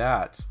 Take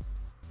that,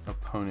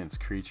 opponent's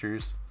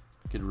creatures.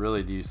 You could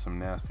really do some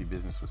nasty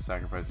business with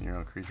sacrificing your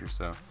own creature,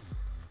 so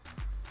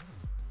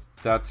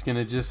that's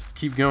gonna just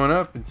keep going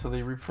up until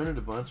they reprinted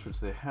a bunch, which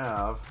they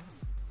have.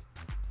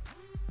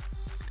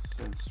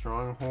 Since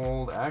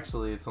Stronghold,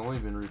 actually it's only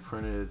been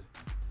reprinted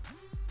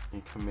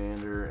in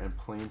Commander and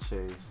Plane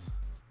Chase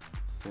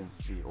since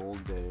the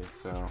old days,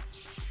 so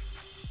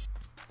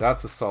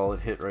that's a solid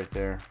hit right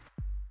there.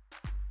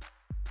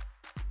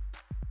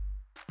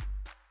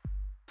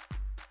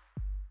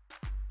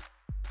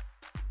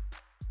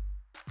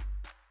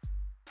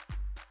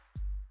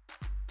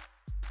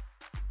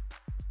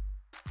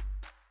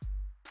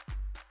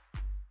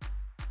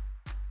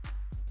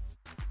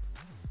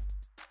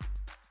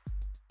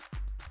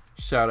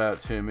 Shout out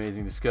to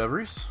Amazing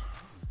Discoveries.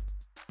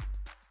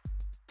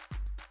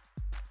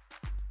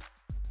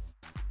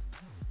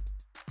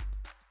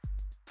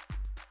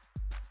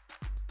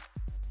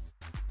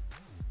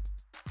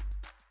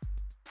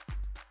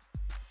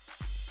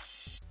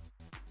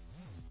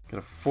 Got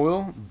a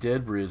foil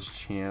Deadbridge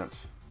Chant.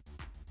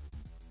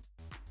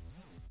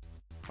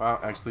 Wow,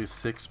 actually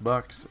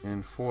 $6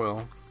 in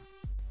foil.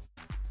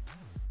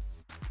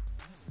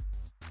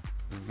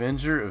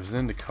 Avenger of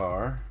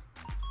Zendikar.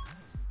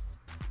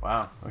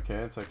 Wow, okay,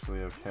 it's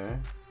actually okay.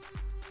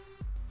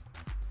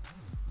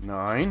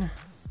 9.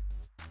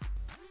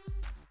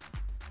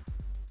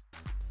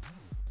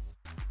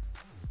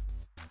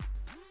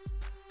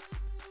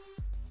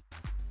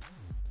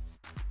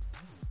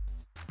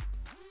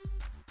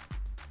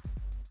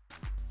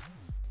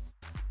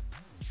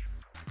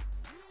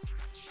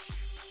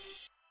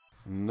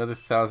 Another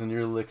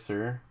 1,000-year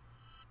elixir.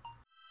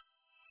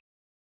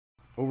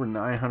 Over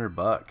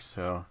 $900,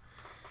 so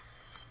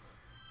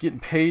getting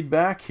paid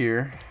back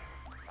here.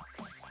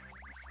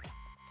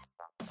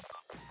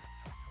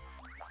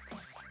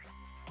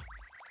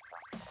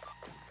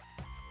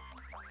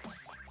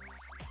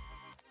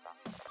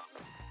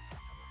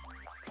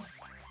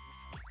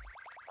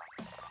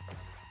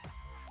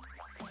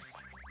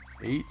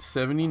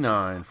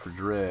 $8.79 for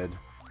Dread.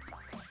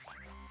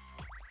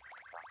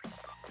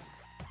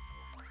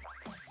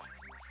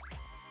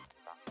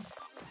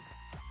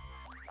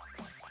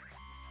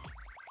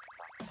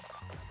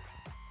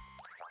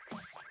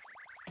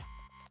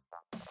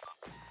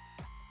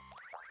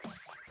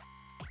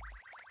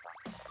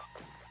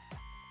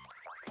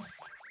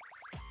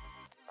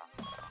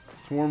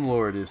 Swarm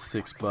Lord is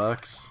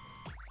 $6.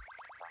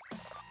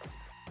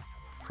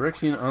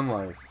 Phyrexian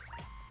Unlife,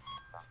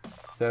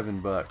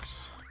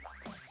 $7.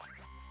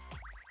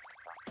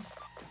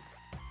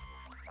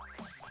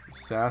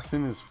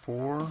 Assassin is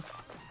 $4.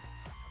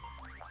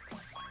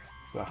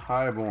 The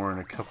Highborn,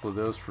 a couple of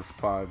those for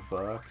 $5.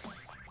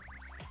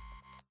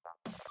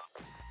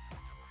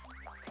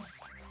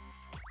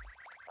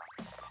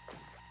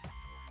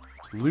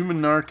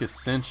 Luminarch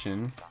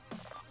Ascension.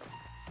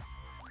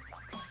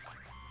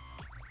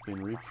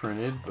 Been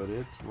reprinted, but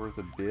it's worth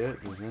a bit.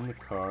 Is in the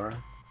car.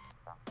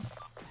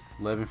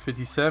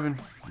 $11.57.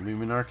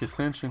 Luminarch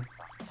Ascension.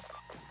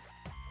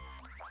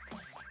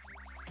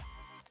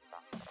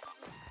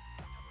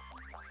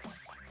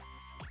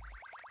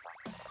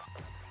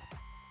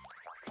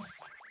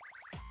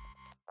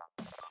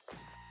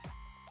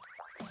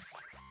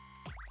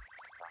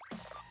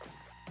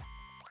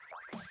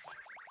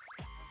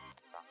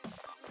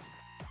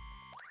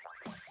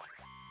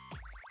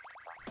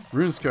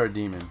 RuneScar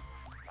Demon.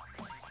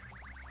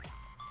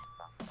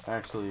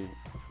 Actually,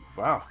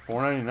 wow,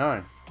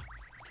 $4.99.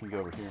 Can go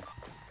over here.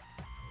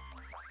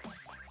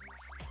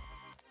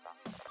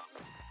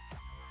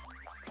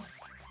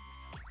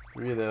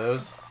 Three of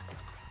those.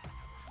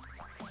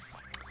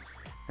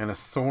 And a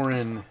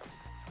Sorin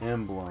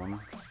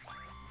emblem.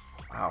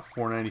 Wow,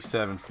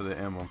 $4.97 for the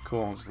emblem.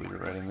 Cool, I'll just leave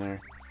it right in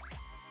there.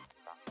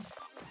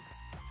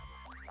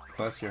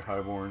 Class Year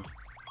Highborn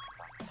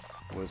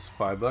was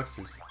 $5.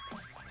 There's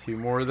 2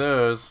 more of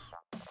those.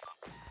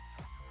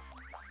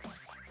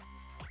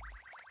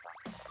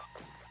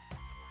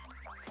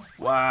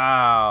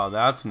 Wow,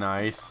 that's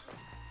nice.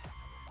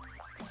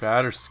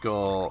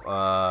 Batterskull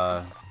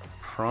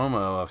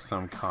promo of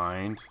some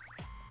kind.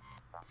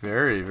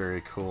 Very,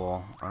 very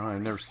cool.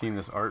 I've never seen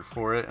this art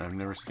for it. I've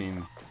never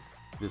seen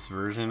this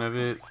version of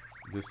it.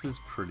 This is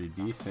pretty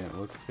decent.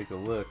 Let's take a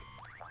look.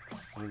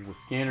 What does the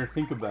scanner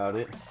think about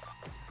it?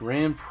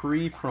 Grand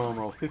Prix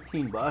promo,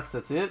 $15.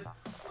 That's it.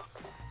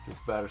 This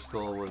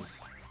Batterskull was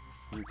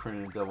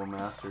reprinted in Double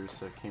Masters,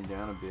 so it came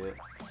down a bit.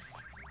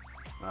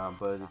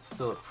 But it's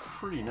still a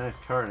pretty nice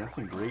card, and it's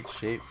in great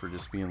shape for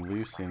just being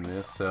loose in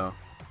this. So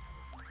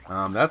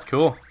that's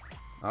cool.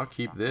 I'll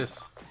keep this.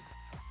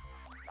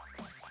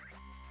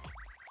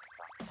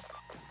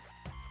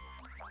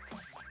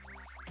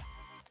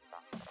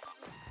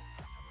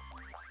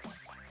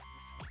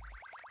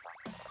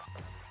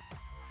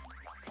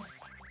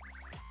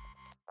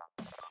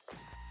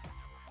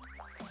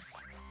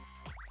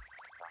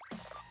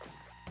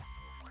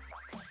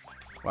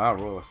 Wow,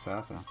 Royal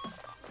Assassin.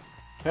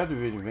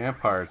 Captivating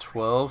Vampire,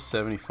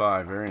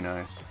 $12.75. Very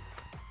nice.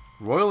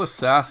 Royal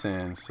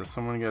Assassin. So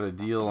someone got a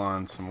deal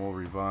on some old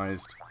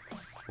revised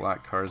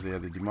black cards. They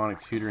had the Demonic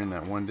Tutor in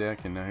that one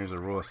deck, and now here's a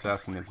Royal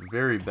Assassin that's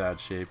very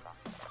bad shape.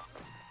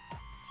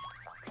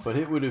 But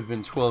it would have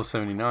been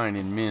 $12.79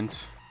 in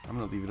mint. I'm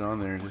going to leave it on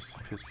there just to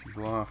piss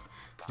people off.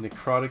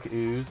 Necrotic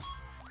Ooze.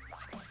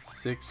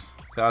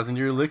 6,000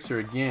 Year Elixir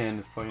again.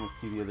 It's probably going to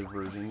see the other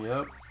version.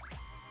 Yep.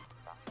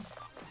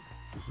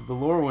 This is the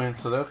Lorwyn,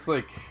 so that's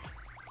like,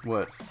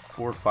 what,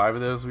 4 or 5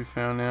 of those we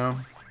found now?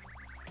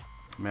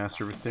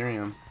 Master of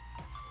Ethereum.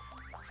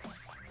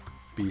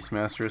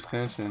 Beastmaster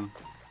Ascension.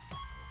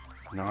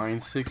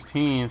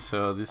 916,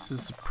 so this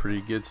is a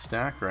pretty good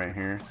stack right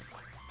here.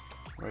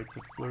 Rites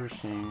of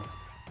Flourishing.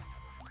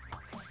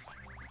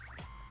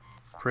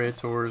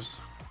 Praetors.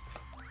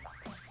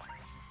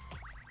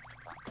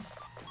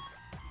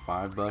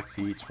 $5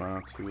 each.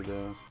 Wow, 2 of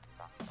those.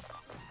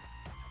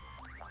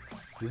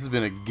 This has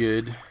been a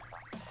good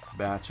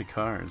batch of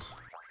cards.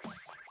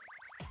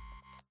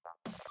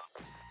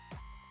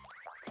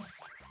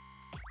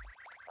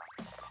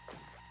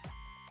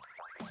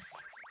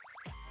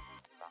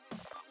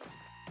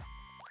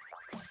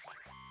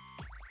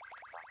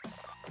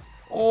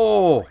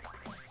 Oh,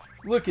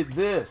 look at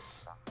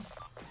this.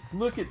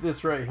 Look at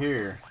this right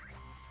here.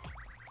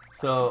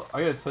 So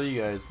I gotta tell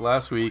you guys,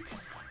 last week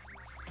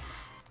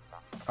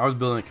I was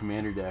building a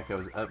commander deck. I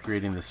was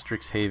upgrading the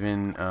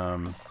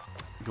Strixhaven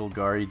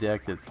Golgari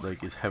deck that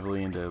like is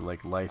heavily into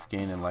like life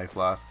gain and life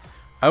loss.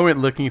 I went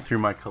looking through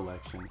my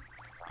collection.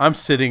 I'm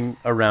sitting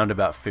around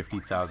about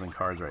 50,000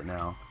 cards right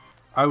now.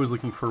 I was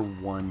looking for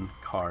one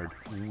card.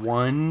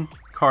 One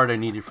card I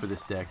needed for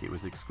this deck. It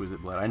was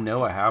Exquisite Blood. I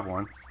know I have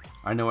one.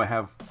 I know I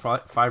have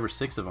 5 or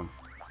 6 of them.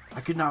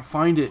 I could not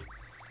find it.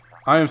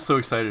 I am so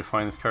excited to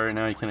find this card right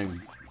now. You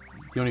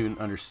don't even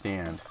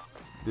understand.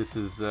 This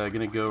is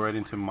gonna go right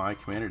into my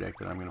commander deck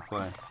that I'm gonna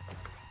play.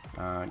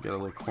 Got a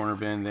little corner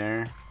bend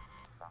there.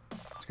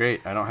 It's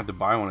great. I don't have to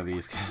buy one of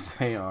these because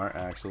they are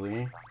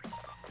actually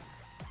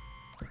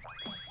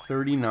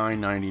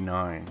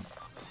 $39.99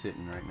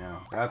 sitting right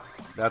now.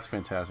 That's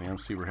fantastic. I'm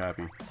super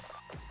happy.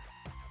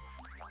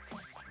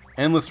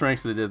 Endless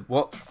Ranks of the Dead.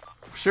 Well,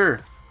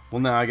 sure. Well,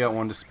 now I got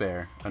one to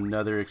spare.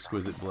 Another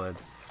Exquisite Blood.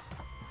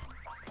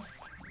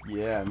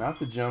 Yeah, not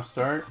the jump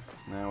start.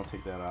 Now we'll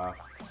take that off.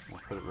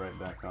 We'll put it right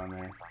back on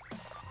there.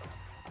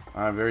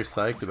 I'm very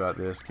psyched about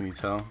this. Can you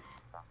tell?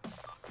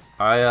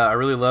 I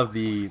really love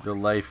the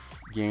life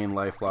gain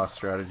life loss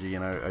strategy,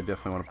 and I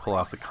definitely want to pull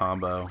off the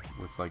combo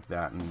with like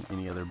that and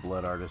any other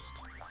Blood Artist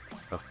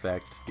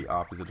effect, the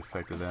opposite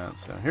effect of that.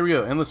 So here we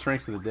go, Endless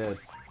Ranks of the Dead.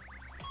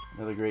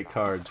 Another great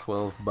card,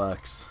 12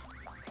 bucks.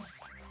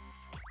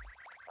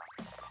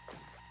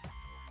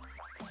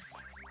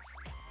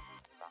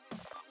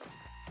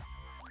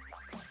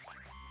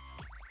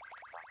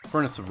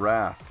 Furnace of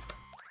Wrath.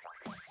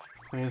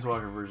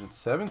 Planeswalker version,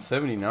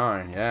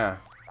 $7.79. Yeah,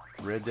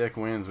 red deck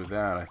wins with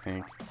that, I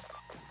think.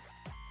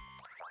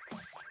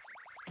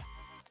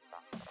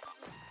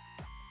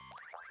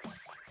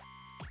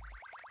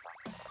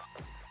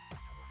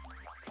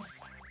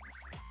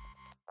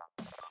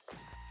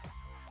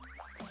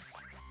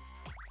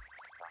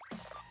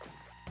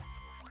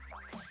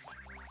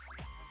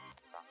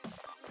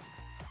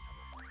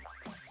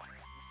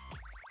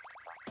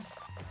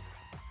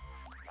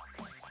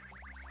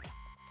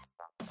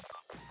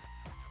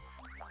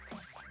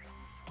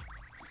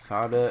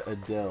 Thada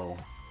Adele.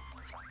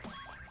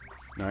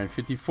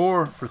 $9.54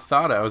 for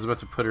Thada. I was about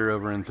to put her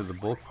over into the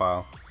bulk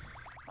pile.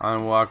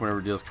 On walk,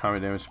 whenever deals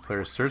combat damage to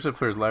players, search the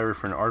player's library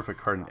for an artifact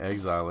card and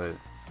exile it.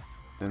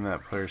 Then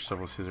that player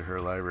shuffles his or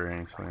her library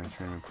until they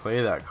turn and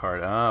play that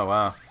card. Oh,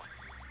 wow.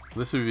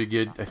 This would be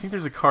good. I think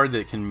there's a card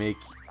that can make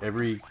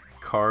every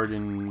card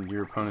in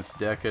your opponent's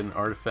deck an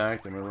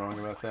artifact. Am I wrong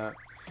about that?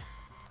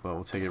 Well,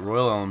 we'll take it.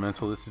 Royal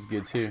Elemental. This is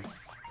good too.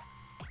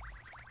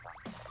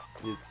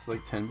 It's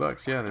like 10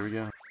 bucks. Yeah, there we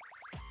go.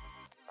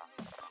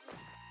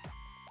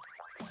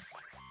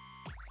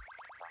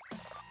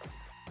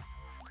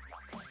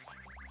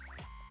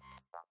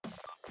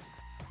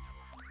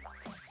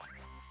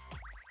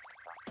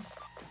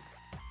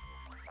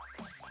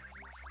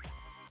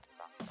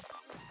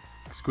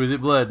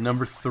 Exquisite Blood,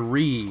 number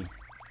 3.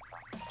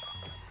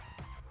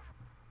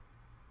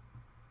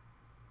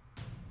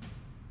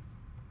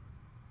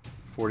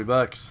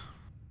 $40.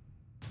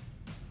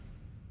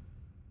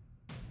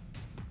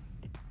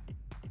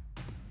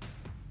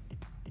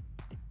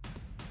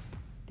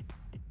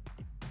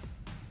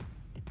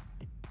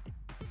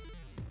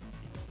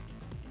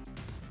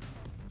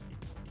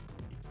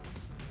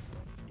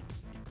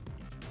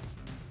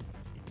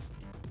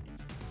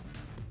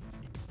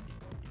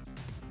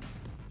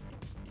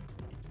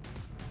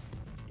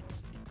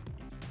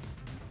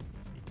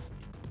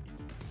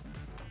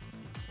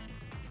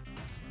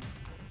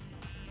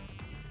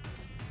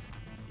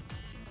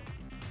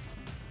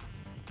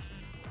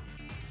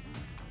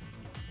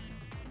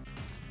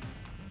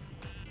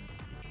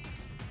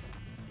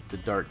 The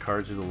dark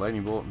cards is a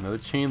lightning bolt, another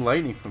chain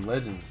lightning from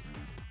Legends.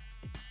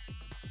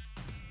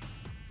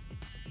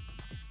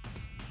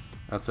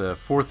 That's a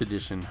 4th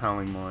edition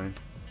Howling Mine.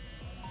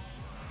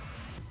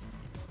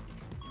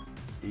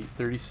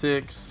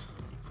 $8.36.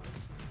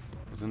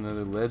 There's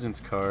another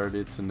Legends card.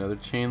 It's another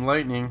chain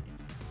lightning.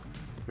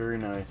 Very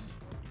nice.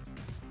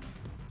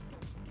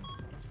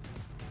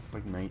 It's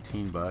like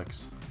 19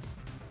 bucks.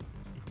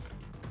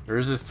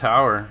 There's this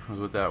tower, is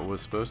what that was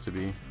supposed to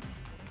be.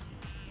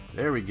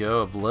 There we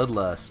go, a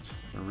Bloodlust.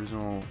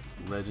 Original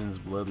Legends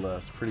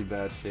Bloodlust. Pretty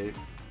bad shape.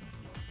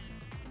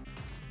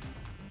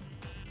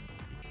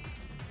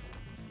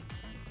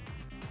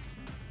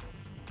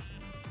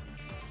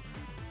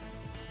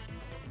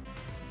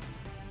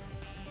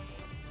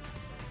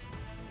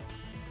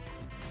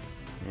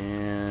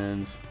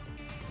 And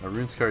a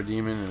Runescar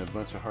Demon and a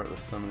bunch of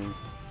Heartless Summonings.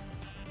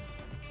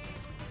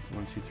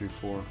 1, 2, 3,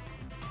 4.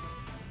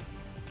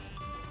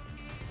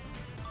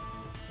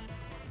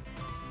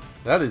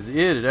 That is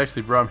it. It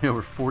actually brought me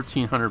over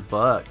 1,400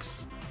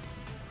 bucks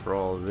for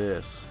all of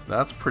this.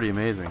 That's pretty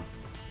amazing.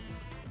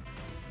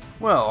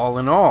 Well, all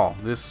in all,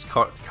 this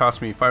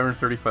cost me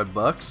 535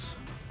 bucks,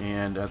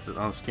 and on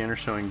the scanner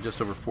showing just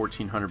over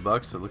 1,400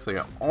 bucks. It looks like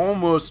I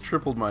almost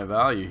tripled my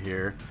value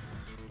here,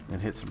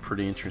 and hit some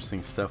pretty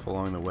interesting stuff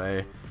along the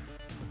way.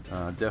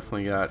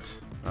 Definitely got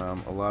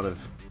a lot of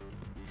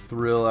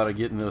thrill out of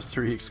getting those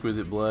 3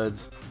 Exquisite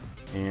Bloods,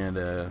 and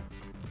a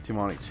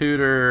Demonic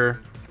Tutor,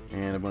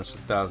 and a bunch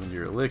of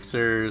 1,000-year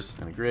elixirs,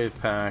 and a Grave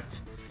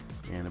Pact,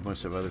 and a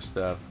bunch of other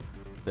stuff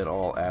that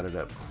all added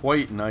up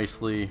quite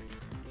nicely.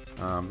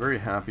 Very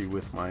happy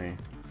with my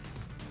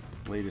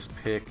latest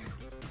pick.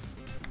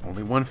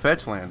 Only 1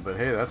 fetch land, but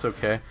hey, that's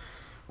okay.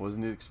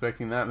 Wasn't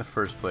expecting that in the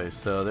first place.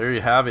 So there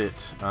you have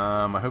it.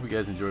 I hope you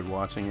guys enjoyed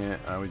watching it.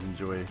 I always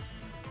enjoy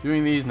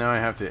doing these. Now I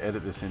have to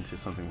edit this into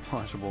something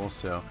watchable,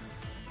 so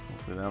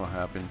hopefully that'll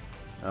happen.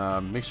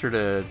 Make sure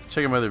to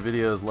check out my other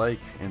videos, like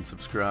and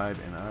subscribe,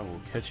 and I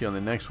will catch you on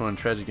the next one.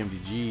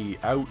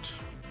 TragicMTG out.